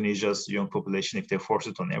due to Tunisia's young population, if they force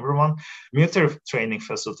it on everyone. Military training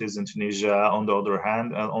facilities in Tunisia, on the other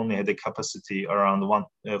hand, only had a capacity around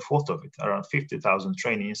 1/4 of it, around 50,000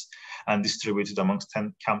 trainees, and distributed amongst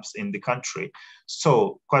 10 camps in the country.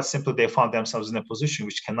 So quite simply, they found themselves in a position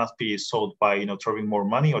which cannot be solved by throwing more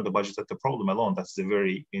money or the budget at the problem alone. That's a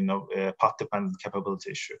very path-dependent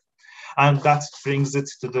capability issue. And that brings it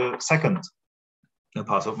to the second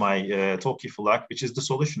part of my talk, if you like, which is the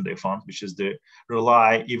solution they found, which is to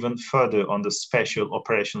rely even further on the special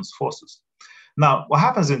operations forces. Now, what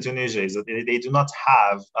happens in Tunisia is that they do not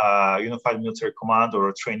have a unified military command or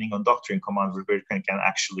a training on doctrine command where they can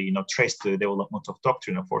actually trace the development of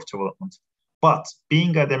doctrine and force development. But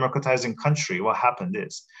being a democratizing country, what happened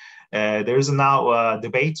is there is now a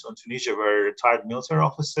debate on Tunisia where retired military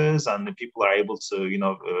officers and the people are able to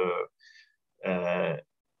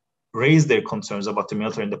raise their concerns about the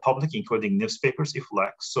military in the public, including newspapers, if you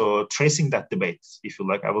like. So tracing that debate, if you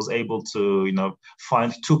like, I was able to,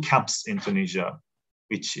 find 2 camps in Tunisia,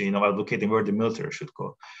 which, advocating where the military should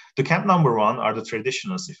go. The camp number 1 are the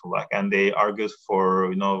traditionalists, if you like, and they argued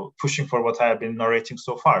for, pushing for what I have been narrating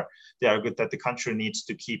so far. They argued that the country needs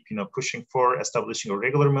to keep, pushing for establishing a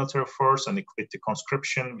regular military force and equip the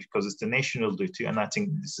conscription, because it's the national duty. And I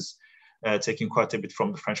think this is taking quite a bit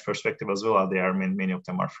from the French perspective as well. They are many of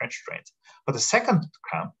them are French trained. But the second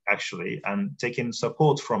camp, actually, and taking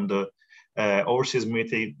support from the overseas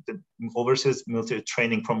military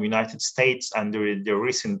training from United States and the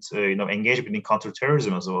recent engagement in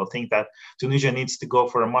counterterrorism as well, I think that Tunisia needs to go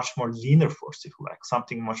for a much more leaner force, if you like,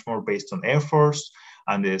 something much more based on Air Force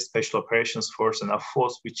and the Special Operations Force, and a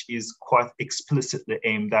force which is quite explicitly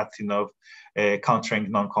aimed at countering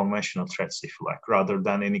non-conventional threats, if you like, rather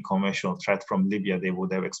than any conventional threat from Libya they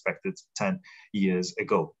would have expected 10 years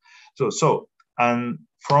ago. And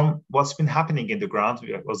from what's been happening in the ground,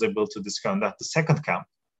 we was able to discover that the second camp,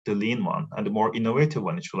 the lean one and the more innovative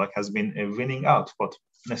one, if you like, has been winning out, but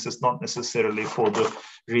not necessarily for the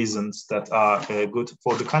reasons that are good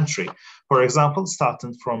for the country. For example,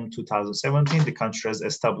 starting from 2017, the country has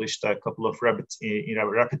established a couple of rapid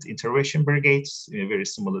intervention brigades, very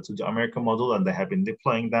similar to the American model, and they have been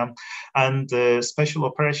deploying them. And the Special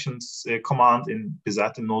Operations Command in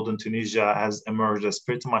Bizat in northern Tunisia has emerged as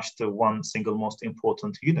pretty much the one single most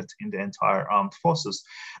important unit in the entire armed forces.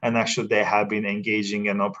 And actually, they have been engaging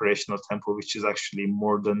an operational tempo which is actually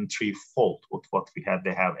more than 3-fold with what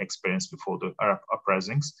they have experienced before the Arab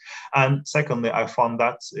uprisings. And secondly, I found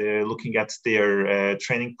that looking at their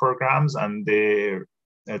training programs and their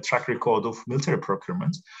track record of military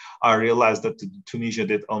procurement, I realized that Tunisia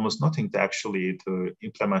did almost nothing to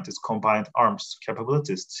implement its combined arms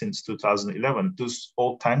capabilities since 2011. Those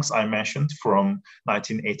old tanks I mentioned from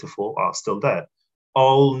 1984 are still there.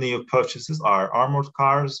 All new purchases are armored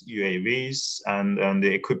cars, UAVs, and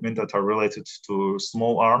the equipment that are related to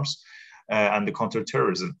small arms and the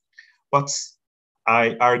counterterrorism. But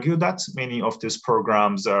I argue that many of these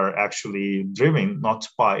programs are actually driven not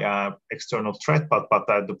by external threat, but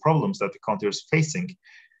by the problems that the country is facing,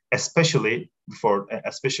 especially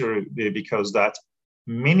because that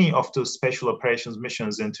many of the special operations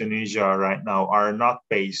missions in Tunisia right now are not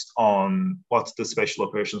based on what the special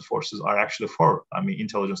operations forces are actually for. I mean,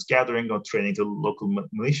 intelligence gathering or training the local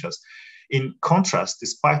militias. In contrast,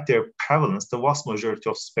 despite their prevalence, the vast majority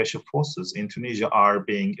of special forces in Tunisia are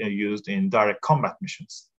being used in direct combat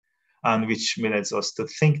missions, and which leads us to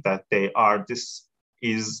think that this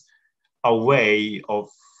is a way of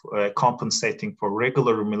compensating for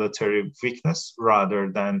regular military weakness rather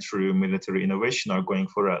than through military innovation or going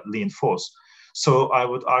for a lean force. So I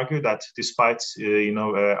would argue that despite,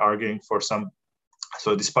 arguing for some,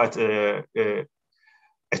 so despite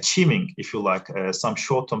achieving, if you like, some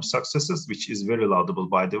short-term successes, which is very laudable,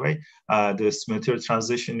 by the way. This military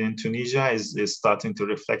transition in Tunisia is starting to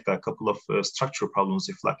reflect a couple of structural problems,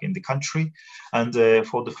 if like, in the country. And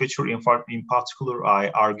for the future, in particular, I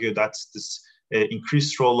argue that this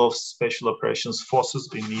increased role of special operations forces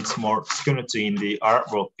needs more scrutiny in the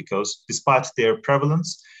Arab world, because despite their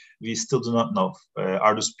prevalence, we still do not know.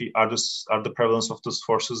 Are the prevalence of those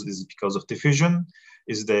forces is because of diffusion?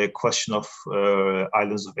 Is the question of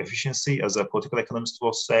islands of efficiency, as a political economist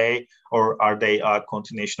will say, or are they a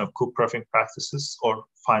continuation of coup-proofing practices? Or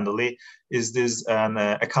finally, is this an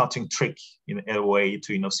accounting trick in a way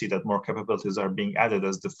to see that more capabilities are being added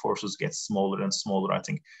as the forces get smaller and smaller? I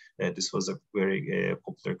think this was a very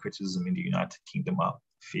popular criticism in the United Kingdom a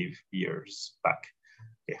few years back.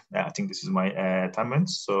 Yeah, I think this is my 10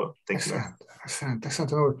 minutes. So thank you. Excellent.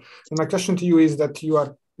 So my question to you is that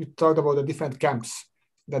you talked about the different camps,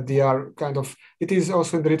 that they are kind of, it is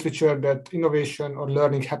also in the literature that innovation or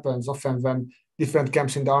learning happens often when different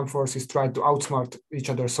camps in the armed forces try to outsmart each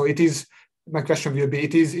other. So it is, my question will be,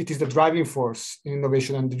 it is the driving force in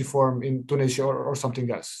innovation and reform in Tunisia or something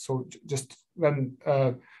else. So just when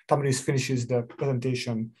Tamaris finishes the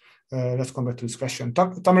presentation, let's come back to this question.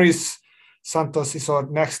 Tamaris Santos is our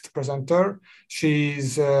next presenter.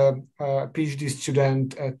 She's a PhD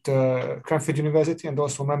student at Cranfield University and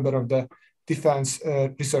also a member of the Defense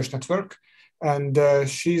Research Network. And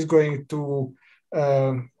she's going to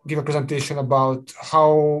give a presentation about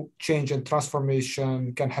how change and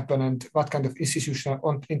transformation can happen and what kind of institutional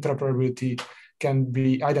interoperability can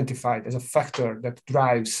be identified as a factor that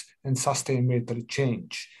drives and sustains military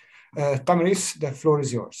change. Tamaris, the floor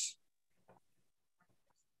is yours.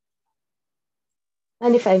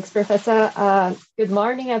 Many thanks, Professor. Good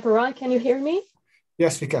morning, everyone. Can you hear me?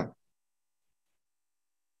 Yes, we can.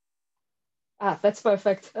 That's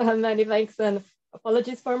perfect. Many thanks, and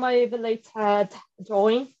apologies for my belated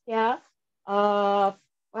join. Yeah.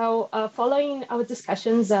 Following our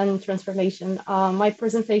discussions and transformation, my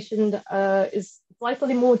presentation is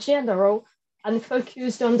slightly more general and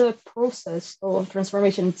focused on the process of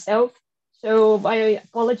transformation itself. So my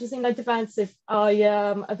apologies in advance if I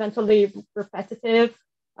am eventually repetitive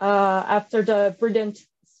after the brilliant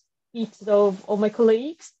speech of all my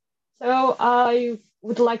colleagues. So I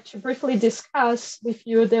would like to briefly discuss with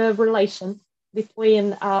you the relation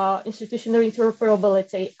between institutional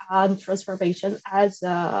interoperability and transformation as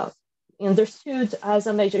understood as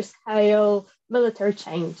a major scale military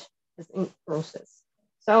change in process.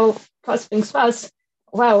 So first things first,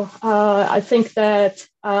 I think that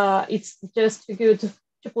it's just good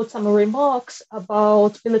to put some remarks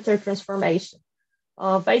about military transformation.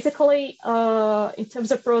 Basically, in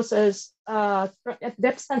terms of process, at the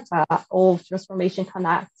epicenter of transformation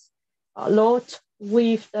connects a lot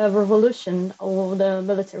with the revolution of the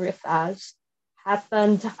military affairs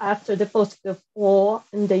happened after the post-Gulf War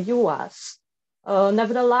in the US.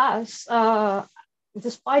 Nevertheless,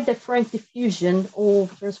 despite the frank diffusion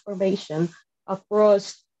of transformation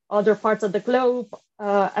across other parts of the globe,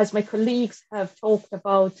 as my colleagues have talked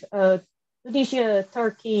about, Tunisia,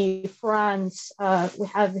 Turkey, France, we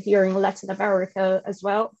have here in Latin America as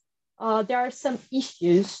well. There are some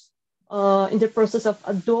issues in the process of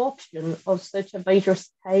adoption of such a major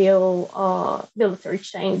scale military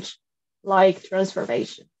change like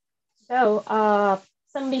transformation. So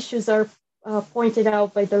some issues are pointed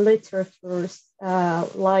out by the literatures,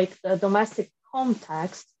 like the domestic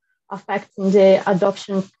context affecting the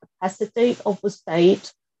adoption capacity of the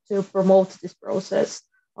state to promote this process.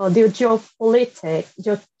 The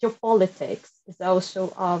geopolitics is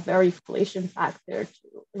also a very inflation factor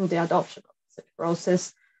in the adoption of such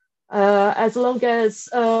process, as long as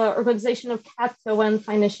organizational capital and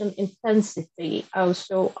financial intensity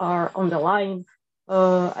also are on the line,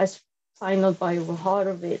 as signed by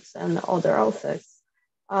Horowitz and other authors.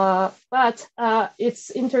 But it's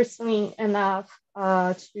interesting enough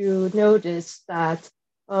to notice that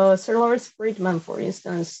Sir Lawrence Friedman, for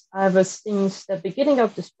instance, ever since the beginning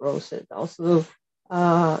of this process, also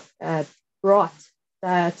brought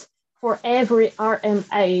that for every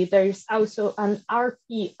RMA, there is also an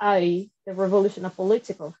RPA, the Revolution of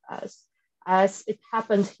Political Affairs, as it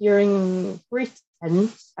happened here in Britain.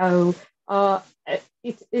 So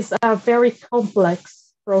it is a very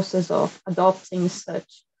complex process of adopting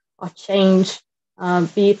such a change,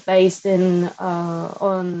 be it based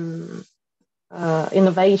on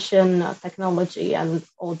innovation, technology, and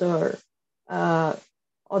other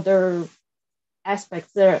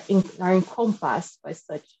aspects that are encompassed by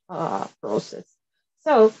such process.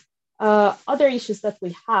 So Other issues that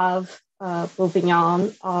we have moving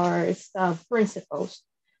on are some principles.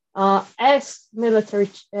 As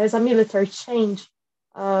a military change,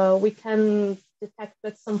 we can detect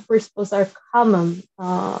that some principles are common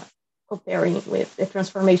comparing with the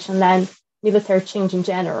transformation and military change in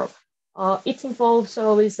general. It involves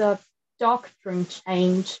always a doctrine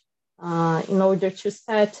change in order to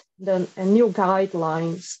set the new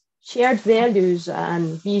guidelines, shared values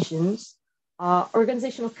and visions,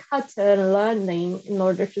 organizational culture and learning in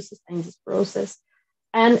order to sustain this process.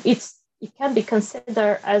 And it can be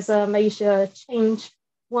considered as a major change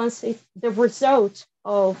once the result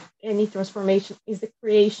of any transformation is the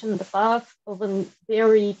creation, the path of a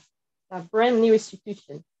very brand new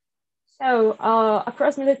institution. So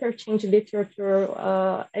across military change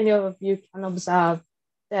literature, any of you can observe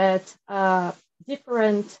that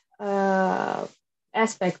different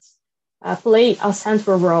aspects play a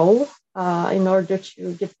central role in order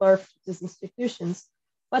to give birth to these institutions.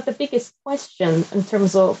 But the biggest question in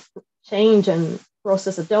terms of change and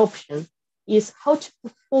process adoption is how to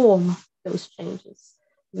perform those changes,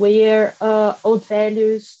 where old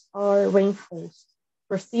values are reinforced,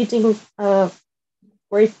 proceeding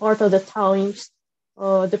great part of the times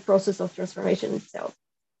the process of transformation itself.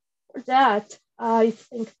 For that, I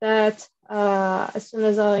think that as soon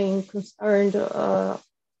as I'm concerned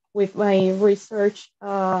with my research,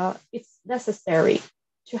 it's necessary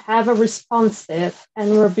to have a responsive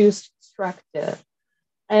and robust structure.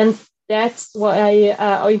 And that's why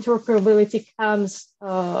interoperability comes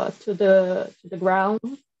to the ground,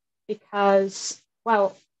 because,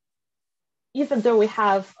 well, even though we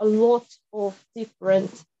have a lot of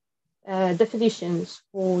different definitions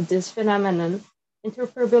for this phenomenon,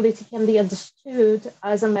 interoperability can be understood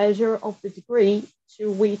as a measure of the degree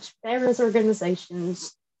to which various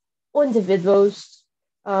organizations or individuals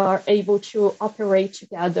are able to operate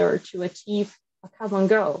together to achieve a common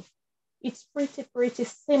goal. It's pretty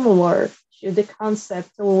similar to the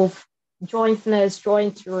concept of jointness,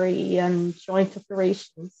 jointery, and joint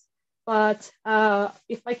operations. But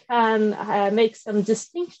if I can make some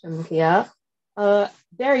distinction here,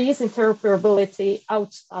 there is interoperability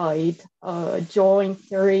outside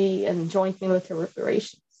jointery and joint military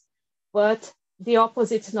operations, but the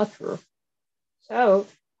opposite is not true. So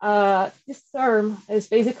this term is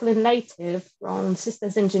basically native from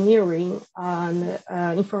systems engineering and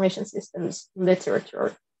information systems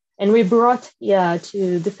literature. And we brought here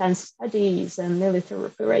to defense studies and military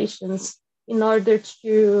operations in order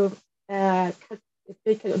to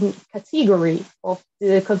take a category of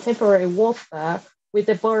the contemporary warfare with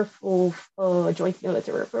the birth of joint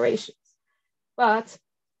military operations. But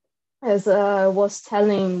as I was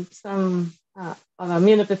telling some a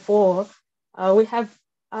minute before, we have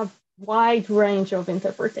a wide range of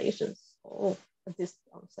interpretations of this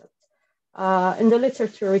concept. In the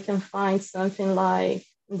literature, we can find something like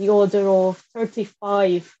the order of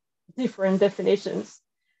 35 different definitions.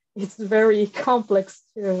 It's very complex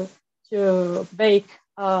to make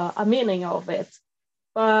a meaning of it.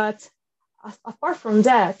 But apart from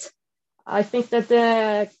that, I think that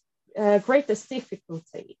the greatest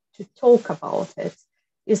difficulty to talk about it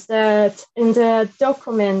is that in the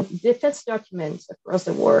defense documents across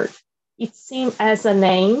the world, it's seen as a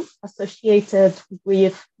name associated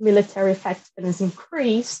with military effectiveness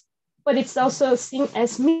increase, but it's also seen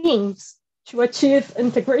as means to achieve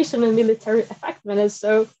integration and military effectiveness.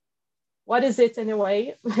 So what is it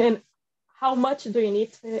anyway? And how much do you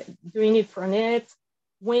need from it?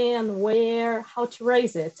 When, where, how to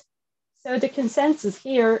raise it? So the consensus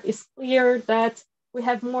here is clear that we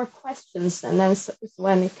have more questions than answers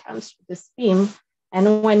when it comes to this theme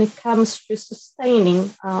and when it comes to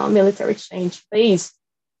sustaining military change based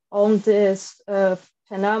on this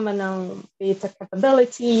phenomenon, be it a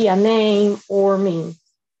capability, a name, or means.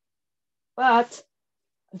 But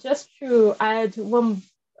just to add one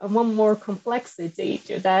more complexity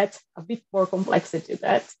to that, a bit more complexity to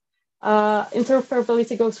that,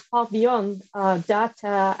 interoperability goes far beyond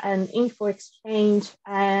data and info exchange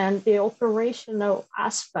and the operational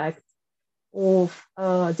aspect of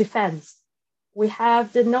defense. We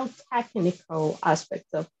have the non-technical aspect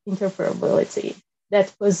of interoperability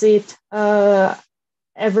that posit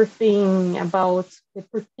everything about the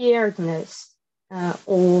preparedness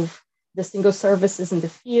of the single services in the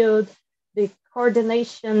field, the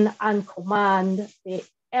coordination and command, the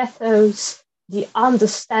ethos, the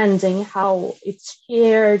understanding how it's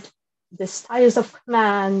shared, the styles of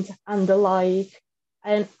command and the like,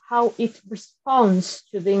 and how it responds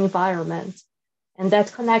to the environment. And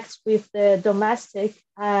that connects with the domestic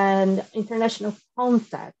and international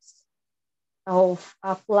context of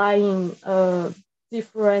applying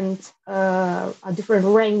a different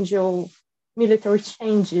range of military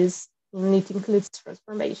changes, and it includes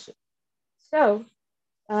transformation. So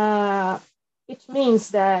it means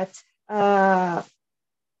that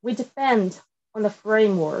we depend on a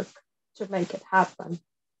framework to make it happen.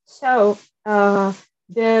 So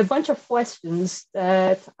the bunch of questions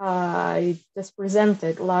that I just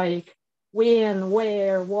presented, like when,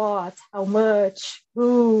 where, what, how much,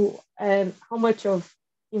 who, and how much of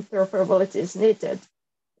interoperability is needed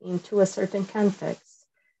into a certain context,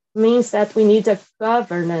 means that we need a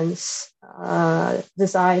governance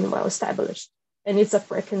design well established. And it's a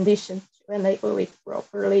precondition to enable it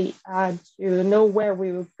properly and to know where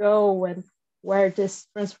we will go and where this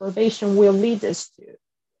transformation will lead us to.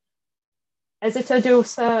 As I told you,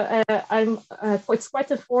 so, it's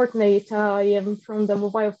quite unfortunate. I am from the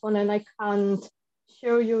mobile phone and I can't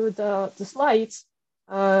show you the slides.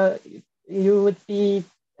 You would be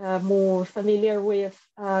more familiar with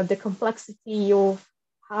the complexity of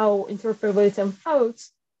how interoperability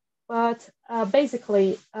unfolds. But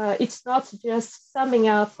basically, it's not just summing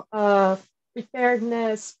up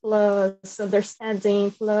preparedness plus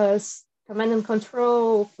understanding plus command and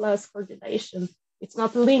control plus coordination. It's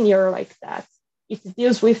not linear like that. It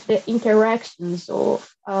deals with the interactions of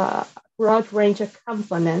a broad range of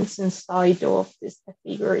components inside of these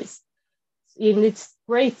categories. And it's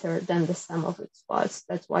greater than the sum of its parts.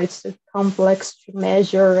 That's why it's so complex to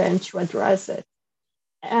measure and to address it.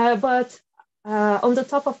 But on the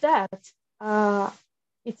top of that,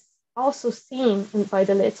 it's also seen by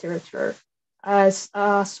the literature as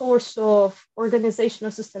a source of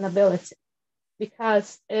organizational sustainability,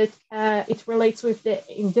 because it relates with the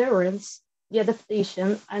endurance, the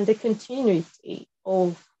adaptation, and the continuity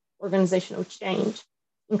of organizational change,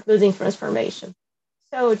 including transformation.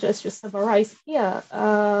 So just to summarize here,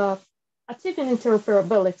 achieving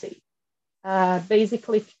interoperability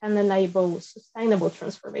basically can enable sustainable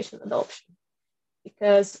transformation adoption,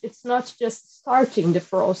 because it's not just starting the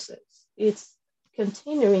process, it's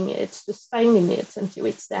continuing it, sustaining it until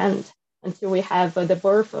its end, until we have the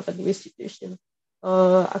birth of a new institution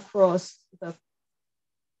across the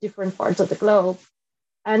different parts of the globe.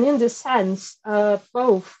 And in this sense,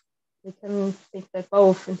 we can think that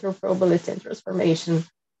both interoperability and transformation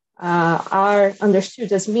are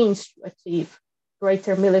understood as means to achieve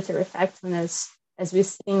greater military effectiveness, as we've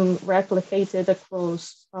seen replicated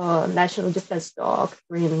across national defense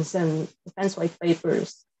doctrines and defense white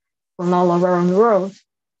papers from all around the world.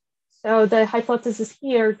 So the hypothesis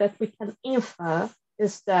here that we can infer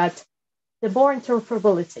is that the more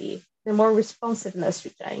interoperability, the more responsiveness to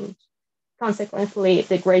change, consequently,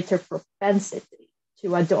 the greater propensity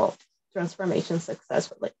to adopt transformation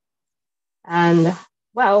successfully. And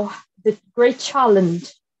well, the great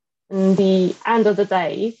challenge in the end of the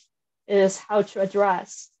day is how to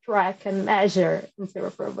address, track, and measure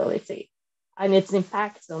interoperability and its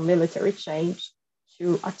impacts on military change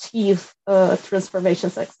to achieve transformation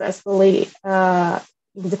successfully,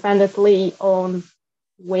 independently on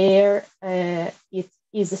where it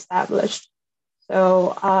is established.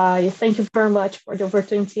 So I thank you very much for the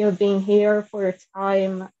opportunity of being here, for your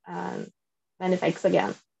time, and many thanks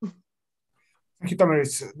again. Thank you, Tamer.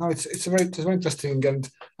 It's very interesting, and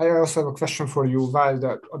I also have a question for you while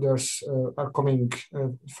the others are coming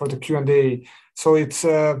for the Q&A. So it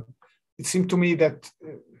seemed to me that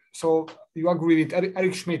so you agree with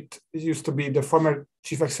Eric Schmidt. Used to be the former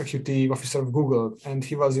chief executive officer of Google, and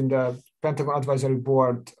he was in the Pentagon Advisory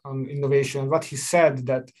Board on innovation. What he said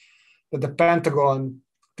that the Pentagon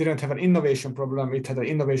didn't have an innovation problem; it had an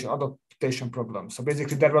innovation adaptation problem. So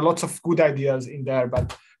basically, there were lots of good ideas in there,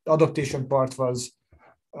 but the adaptation part was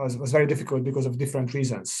very difficult because of different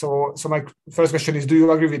reasons. So my first question is, do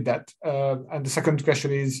you agree with that? And the second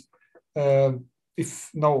question is, if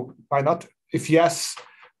no, why not? If yes,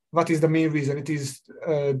 what is the main reason? It is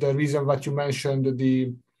the reason that you mentioned,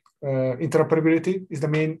 the interoperability is the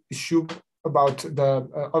main issue about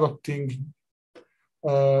the adopting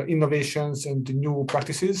innovations and new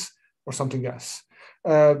practices, or something else.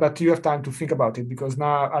 But you have time to think about it, because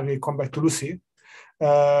now I will come back to Lucy.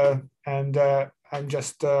 And I'm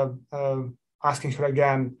just asking her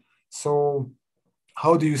again. So,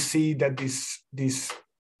 how do you see that these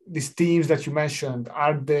teams that you mentioned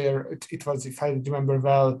are there? It was, if I remember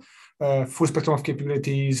well, full spectrum of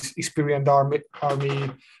capabilities, experienced army,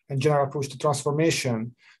 and general approach to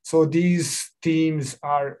transformation. So these teams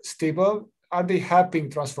are stable. Are they helping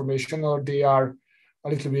transformation, or they are a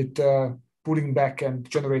little bit pulling back and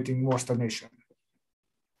generating more stagnation?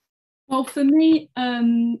 Well, for me,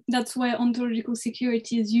 that's where ontological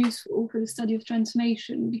security is useful for the study of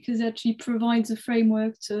transformation, because it actually provides a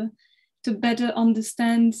framework to to better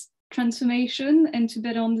understand transformation and to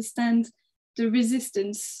better understand the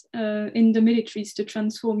resistance in the militaries to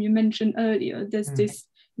transform. You mentioned earlier, there's this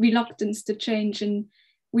reluctance to change, and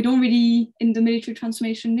we don't really, in the military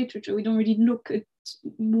transformation literature, we don't really look at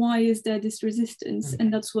why is there this resistance,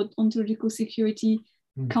 and that's what ontological security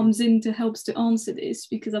comes in to helps to answer this,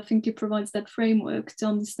 because I think it provides that framework to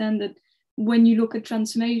understand that when you look at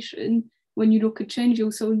transformation, when you look at change, you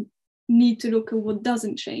also need to look at what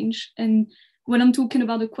doesn't change. And when I'm talking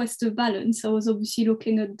about a quest of balance, I was obviously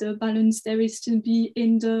looking at the balance there is to be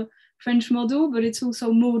in the French model, but it's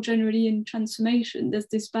also more generally in transformation. There's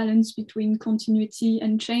this balance between continuity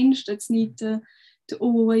and change that's need to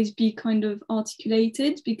always be kind of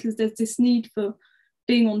articulated, because there's this need for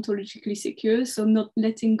being ontologically secure, so not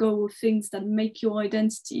letting go of things that make your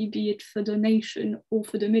identity, be it for the nation or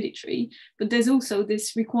for the military. But there's also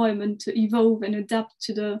this requirement to evolve and adapt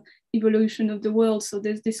to the evolution of the world. So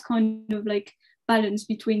there's this kind of like balance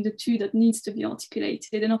between the two that needs to be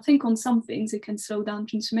articulated. And I think on some things it can slow down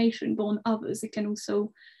transformation, but on others it can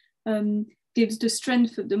also gives the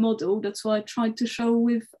strength of the model. That's why I tried to show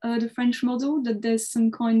with the French model that there's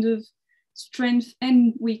some kind of strength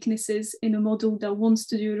and weaknesses in a model that wants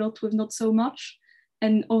to do a lot with not so much.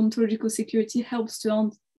 And ontological security helps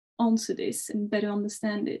to answer this and better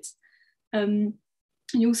understand it.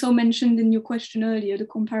 You also mentioned in your question earlier the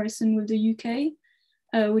comparison with the UK,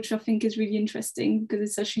 which I think is really interesting because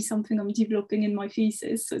it's actually something I'm developing in my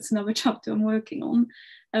thesis. So it's another chapter I'm working on.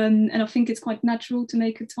 And I think it's quite natural to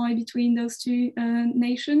make a tie between those two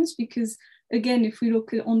nations, because again, if we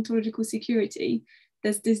look at ontological security,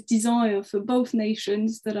 there's this desire for both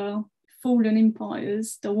nations that are fallen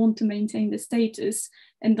empires that want to maintain their status,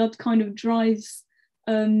 and that kind of drives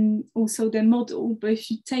also their model. But if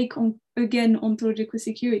you take on again ontological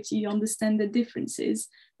security, you understand the differences,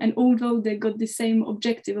 and although they got the same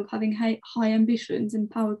objective of having high ambitions and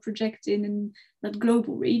power projecting and that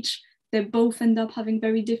global reach, they both end up having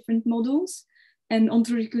very different models. And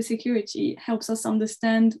ontological security helps us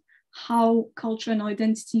understand how culture and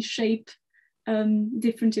identity shape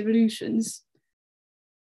different evolutions.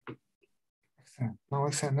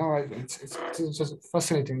 Excellent. No, it's just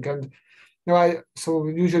fascinating. And so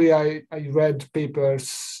usually I read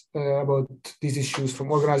papers about these issues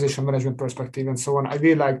from organization management perspective and so on. I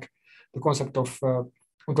really like the concept of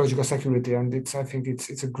ontological security, and I think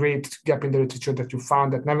it's a great gap in the literature that you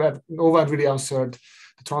found that no one really answered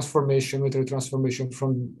the military transformation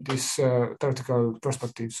from this theoretical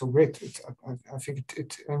perspective. So great. I think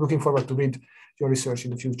I'm looking forward to read your research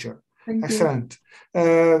in the future. Thank Excellent.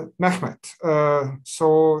 Mehmet,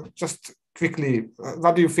 so just quickly,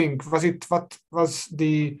 what do you think? What was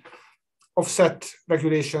the offset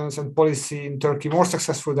regulations and policy in Turkey more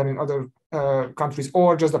successful than in other countries,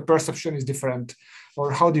 or just the perception is different?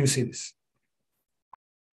 Or how do you see this?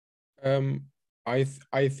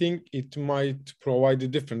 I think it might provide a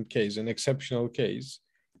different case, an exceptional case.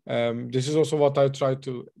 This is also what I try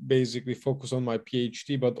to basically focus on my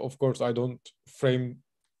PhD, but of course I don't frame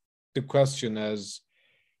the question as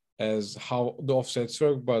how the offsets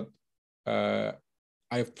work, but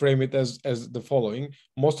I frame it as the following.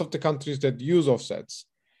 Most of the countries that use offsets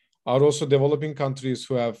are also developing countries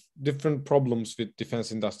who have different problems with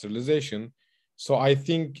defense industrialization. So I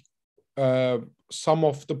think some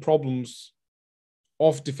of the problems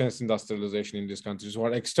of defense industrialization in these countries who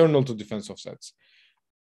are external to defense offsets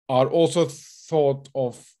are also thought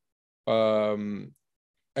of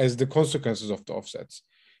as the consequences of the offsets.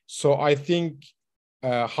 So I think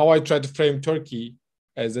how I try to frame Turkey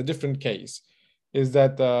as a different case is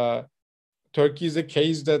that Turkey is a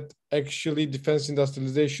case that actually defense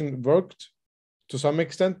industrialization worked to some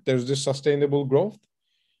extent. There's this sustainable growth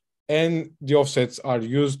and the offsets are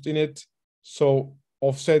used in it. So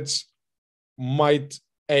offsets might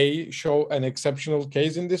A, show an exceptional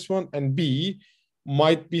case in this one, and B,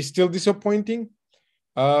 might be still disappointing.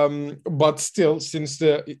 But still, since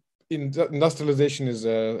the industrialization is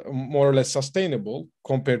more or less sustainable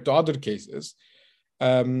compared to other cases,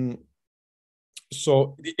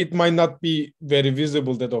 so it might not be very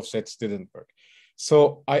visible that offsets didn't work.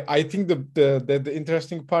 So I think the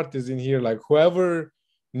interesting part is in here, like whoever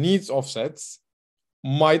needs offsets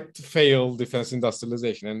might fail defense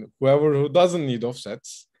industrialization, and who doesn't need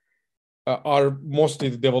offsets are mostly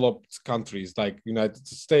the developed countries like United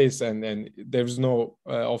States, and there's no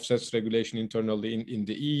offsets regulation internally in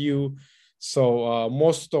the EU. So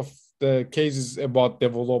most of the cases about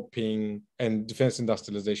developing and defense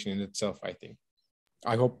industrialization in itself, I think.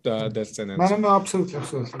 I hope that's an answer. No, absolutely.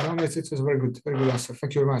 No, it was a very good answer.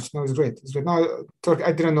 Thank you very much. No, it's great. Now,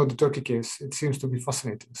 I didn't know the Turkey case. It seems to be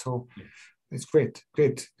fascinating. So, It's great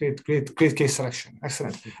case selection.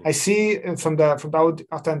 Excellent. I see from the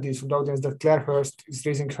attendees, from the audience, that Claire Hurst is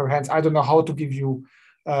raising her hands. I don't know how to give you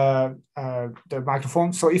the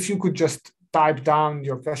microphone. So if you could just type down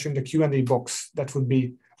your question in the Q&A box, it would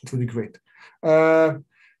be great.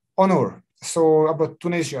 Onur, so about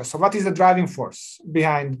Tunisia. So what is the driving force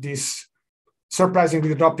behind this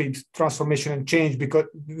surprisingly rapid transformation and change,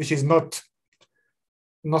 which is not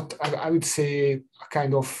I would say a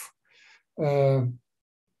kind of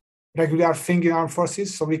regular thing in armed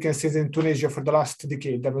forces. So we can see that in Tunisia for the last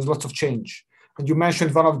decade, there was lots of change. And you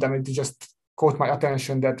mentioned one of them, it just caught my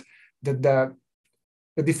attention that the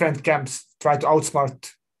different camps try to outsmart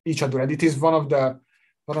each other. And it is one of the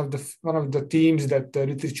themes that the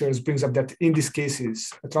literature brings up, that in these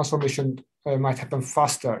cases, a transformation might happen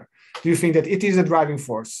faster. Do you think that it is a driving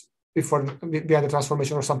force behind the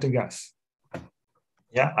transformation or something else?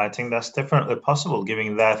 Yeah, I think that's definitely possible,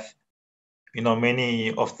 given that,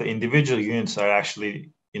 many of the individual units are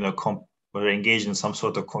actually, we're engaged in some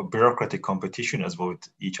sort of bureaucratic competition as well with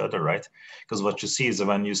each other, right? Because what you see is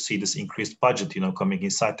when you see this increased budget, coming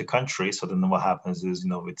inside the country, so then what happens is,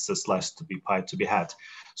 it's a slice to be pie to be had.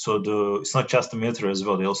 So it's not just the military as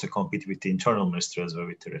well; they also compete with the internal ministry as well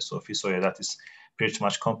with the rest of it. So yeah, that is pretty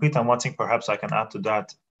much complete. And one thing perhaps I can add to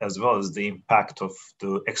that as well is the impact of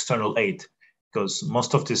the external aid, because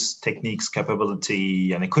most of this techniques,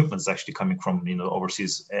 capability, and equipment is actually coming from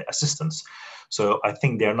overseas assistance. So I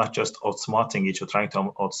think they're not just outsmarting each other, trying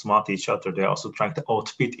to outsmart each other. They're also trying to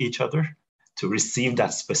outbid each other to receive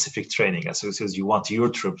that specific training. As you want your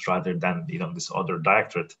troops rather than this other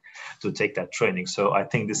directorate to take that training. So I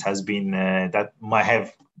think this has been that might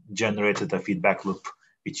have generated a feedback loop,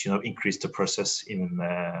 which increased the process even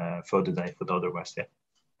further than it would otherwise. Yeah.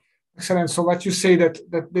 Excellent. So what you say that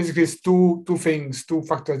basically is two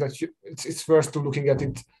factors that it's worth to looking at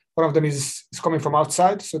it. One of them is coming from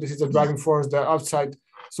outside. So this is the driving force, the outside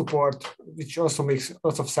support, which also makes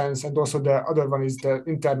lots of sense. And also the other one is the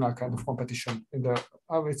internal kind of competition. It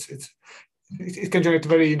can generate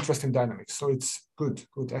very interesting dynamics. So it's good,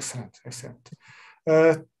 excellent.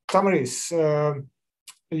 Tamaris,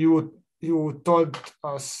 you told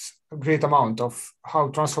us a great amount of how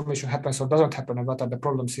transformation happens or doesn't happen and what are the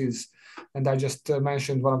problems is. And I just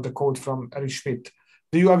mentioned one of the quotes from Eric Schmidt.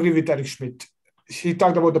 Do you agree with Eric Schmidt? He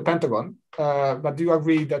talked about the Pentagon, but do you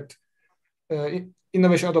agree that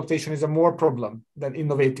innovation adaptation is a more problem than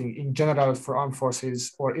innovating in general for armed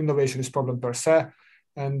forces, or innovation is problem per se?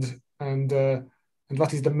 And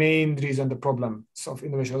what is the main reason, the problem of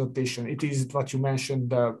innovation adaptation? It is what you mentioned,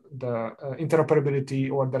 the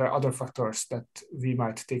interoperability, or there are other factors that we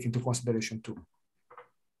might take into consideration too?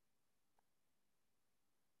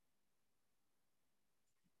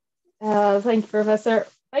 Thank you, Professor.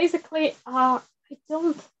 Basically, I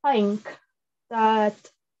don't think that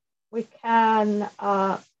we can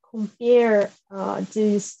compare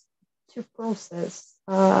these two processes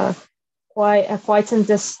quite in with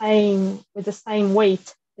the same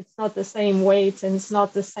weight. It's not the same weight, and it's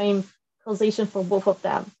not the same causation for both of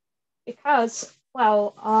them, because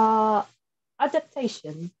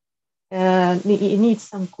adaptation needs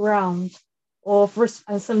some ground of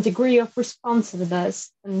some degree of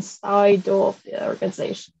responsiveness inside of the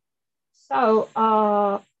organization. So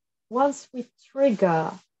once we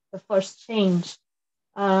trigger the first change,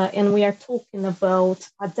 and we are talking about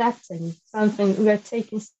adapting something, we are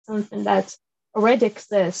taking something that already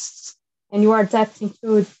exists, and you are adapting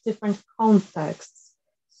to different contexts.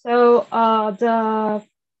 So the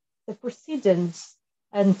precedence,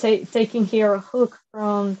 and taking here a hook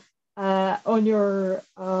from on your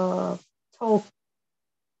talk,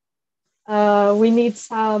 we need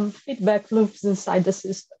some feedback loops inside the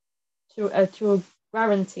system to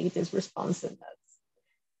guarantee this responsiveness.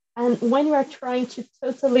 And when you are trying to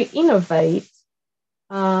totally innovate,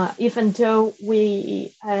 even though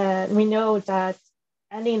we know that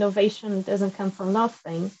any innovation doesn't come from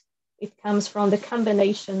nothing, it comes from the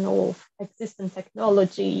combination of existing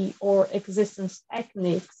technology or existing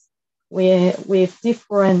techniques with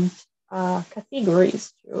different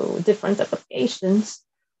categories to different applications,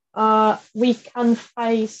 we can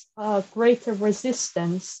face greater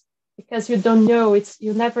resistance, because you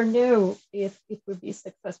never know if it will be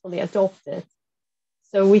successfully adopted.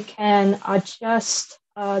 So we can adjust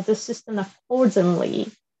the system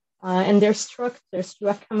accordingly and their structures to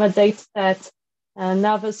accommodate that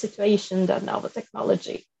novel situation, that novel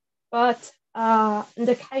technology. But in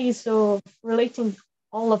the case of relating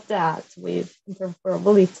all of that with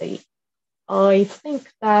interoperability, I think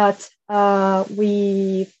that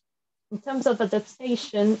in terms of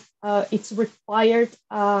adaptation, it's required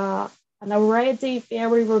a an already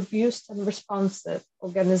very robust and responsive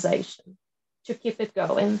organization to keep it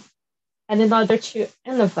going. And in order to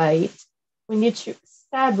innovate, we need to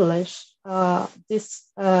establish this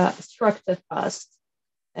structure first.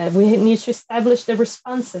 We need to establish the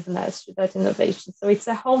responsiveness to that innovation. So it's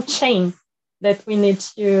a whole chain that we need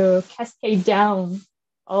to cascade down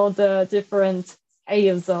all the different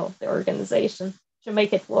scales of the organization to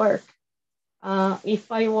make it work.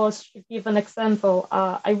 If I was to give an example,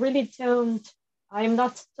 I'm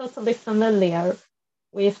not totally familiar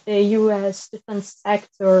with the US defense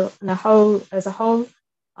sector as a whole.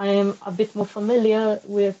 I am a bit more familiar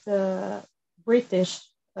with the British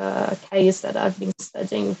case that I've been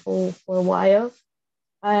studying for a while.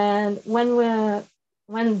 And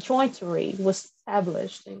when Jointery was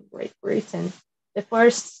established in Great Britain, the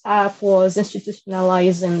first step was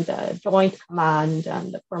institutionalizing the Joint Command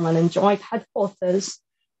and the Permanent Joint Headquarters.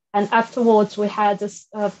 And afterwards, we had a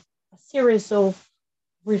series of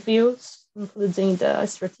reviews, including the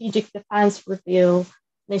Strategic Defense Review,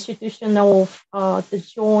 the institution of the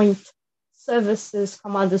Joint Services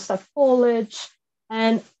Commanders at College,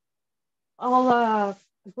 and all a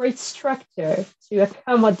great structure to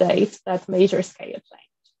accommodate that major scale change.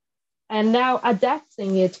 And now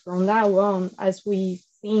adapting it from now on, as we've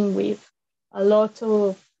seen with a lot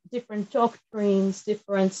of different doctrines,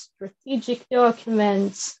 different strategic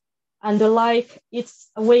documents, and the like, it's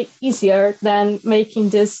a way easier than making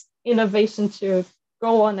this innovation to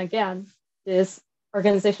go on again, this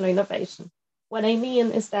organizational innovation. What I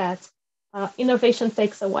mean is that innovation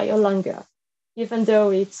takes a while longer, even though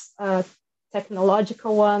it's a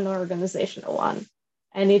technological one or organizational one,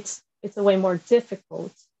 and it's a way more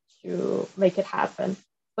difficult to make it happen.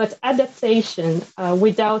 But adaptation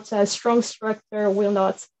without a strong structure will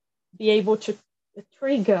not be able to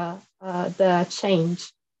trigger the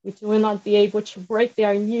change, which will not be able to break the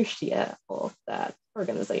inertia of that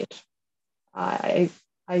organization. I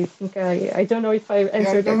think I don't know if I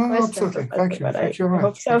answered your question. Absolutely. Thank you. Thank you very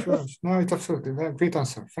much. No, it's absolutely great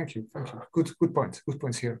answer. Thank you. Good points. Good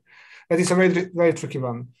points here. That is a very, very tricky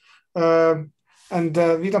one. And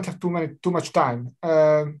we don't have too much time.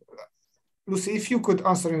 Lucy, if you could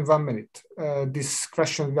answer in 1 minute this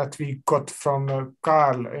question that we got from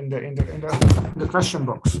Carl in the question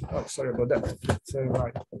box. Oh, sorry about that. It's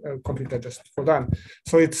my computer just fell down.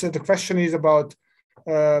 So the question is about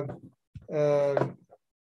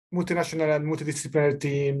multinational and multidisciplinary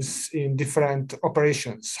teams in different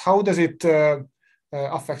operations. How does it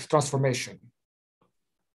affect transformation?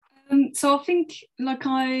 So I think, like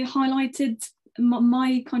I highlighted,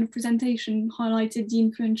 my kind of presentation highlighted the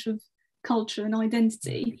influence of culture and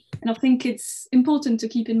identity. And I think it's important to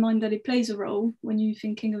keep in mind that it plays a role when you're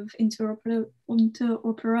thinking of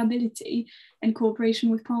interoperability and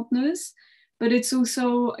cooperation with partners. But it's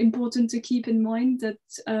also important to keep in mind that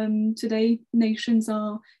today nations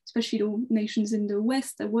are, especially the nations in the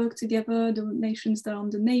West that work together, the nations that are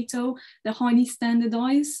under NATO, they're highly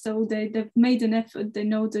standardized. So they've made an effort. They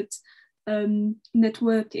know that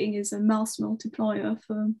networking is a mass multiplier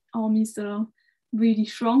for armies that are really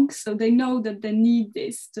shrunk. So they know that they need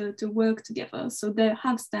this to work together. So they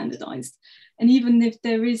have standardized. And even if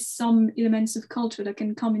there is some elements of culture that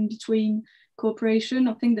can come in between cooperation,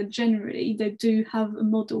 I think that generally they do have a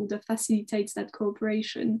model that facilitates that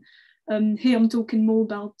cooperation. Here I'm talking more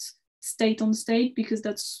about state on state because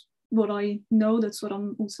that's what I know, that's what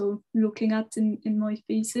I'm also looking at in my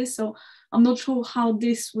thesis. So I'm not sure how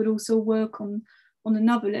this would also work on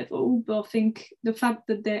another level, but I think the fact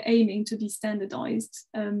that they're aiming to be standardized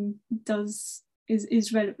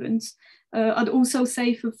is relevant. I'd also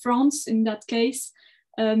say for France in that case,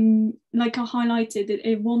 like I highlighted,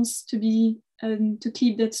 it wants to be to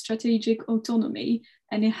keep that strategic autonomy,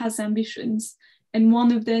 and it has ambitions. And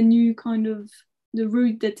one of their new kind of the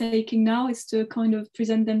route they're taking now is to kind of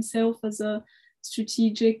present themselves as a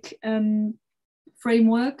strategic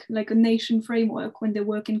framework, like a nation framework when they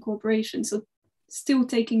work in cooperation. So still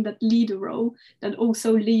taking that leader role, that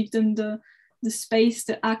also leave them the space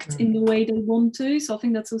to act in the way they want to. So I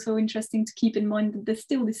think that's also interesting to keep in mind that there's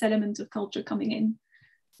still this element of culture coming in.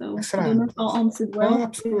 So excellent. I don't know if I answered well. Oh,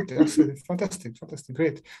 absolutely. Fantastic,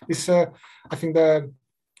 great. This, I think the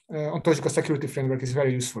ontological security framework is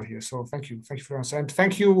very useful here. So thank you for your answer. And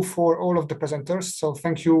thank you for all of the presenters. So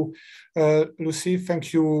thank you, Lucy.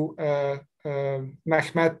 Thank you,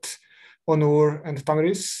 Mehmet, Onur, and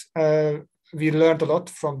Tamiris. We learned a lot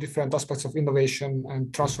from different aspects of innovation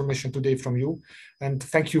and transformation today from you. And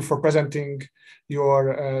thank you for presenting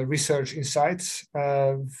your research insights.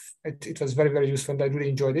 It was very, very useful and I really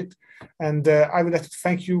enjoyed it. And I would like to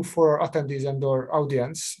thank you for attendees and our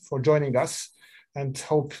audience for joining us. and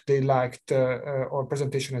hope they liked our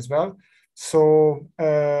presentation as well. So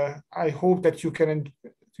I hope that you can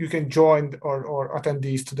join or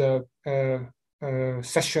attendees to the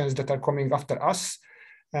sessions that are coming after us.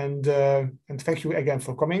 And thank you again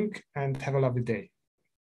for coming, and have a lovely day.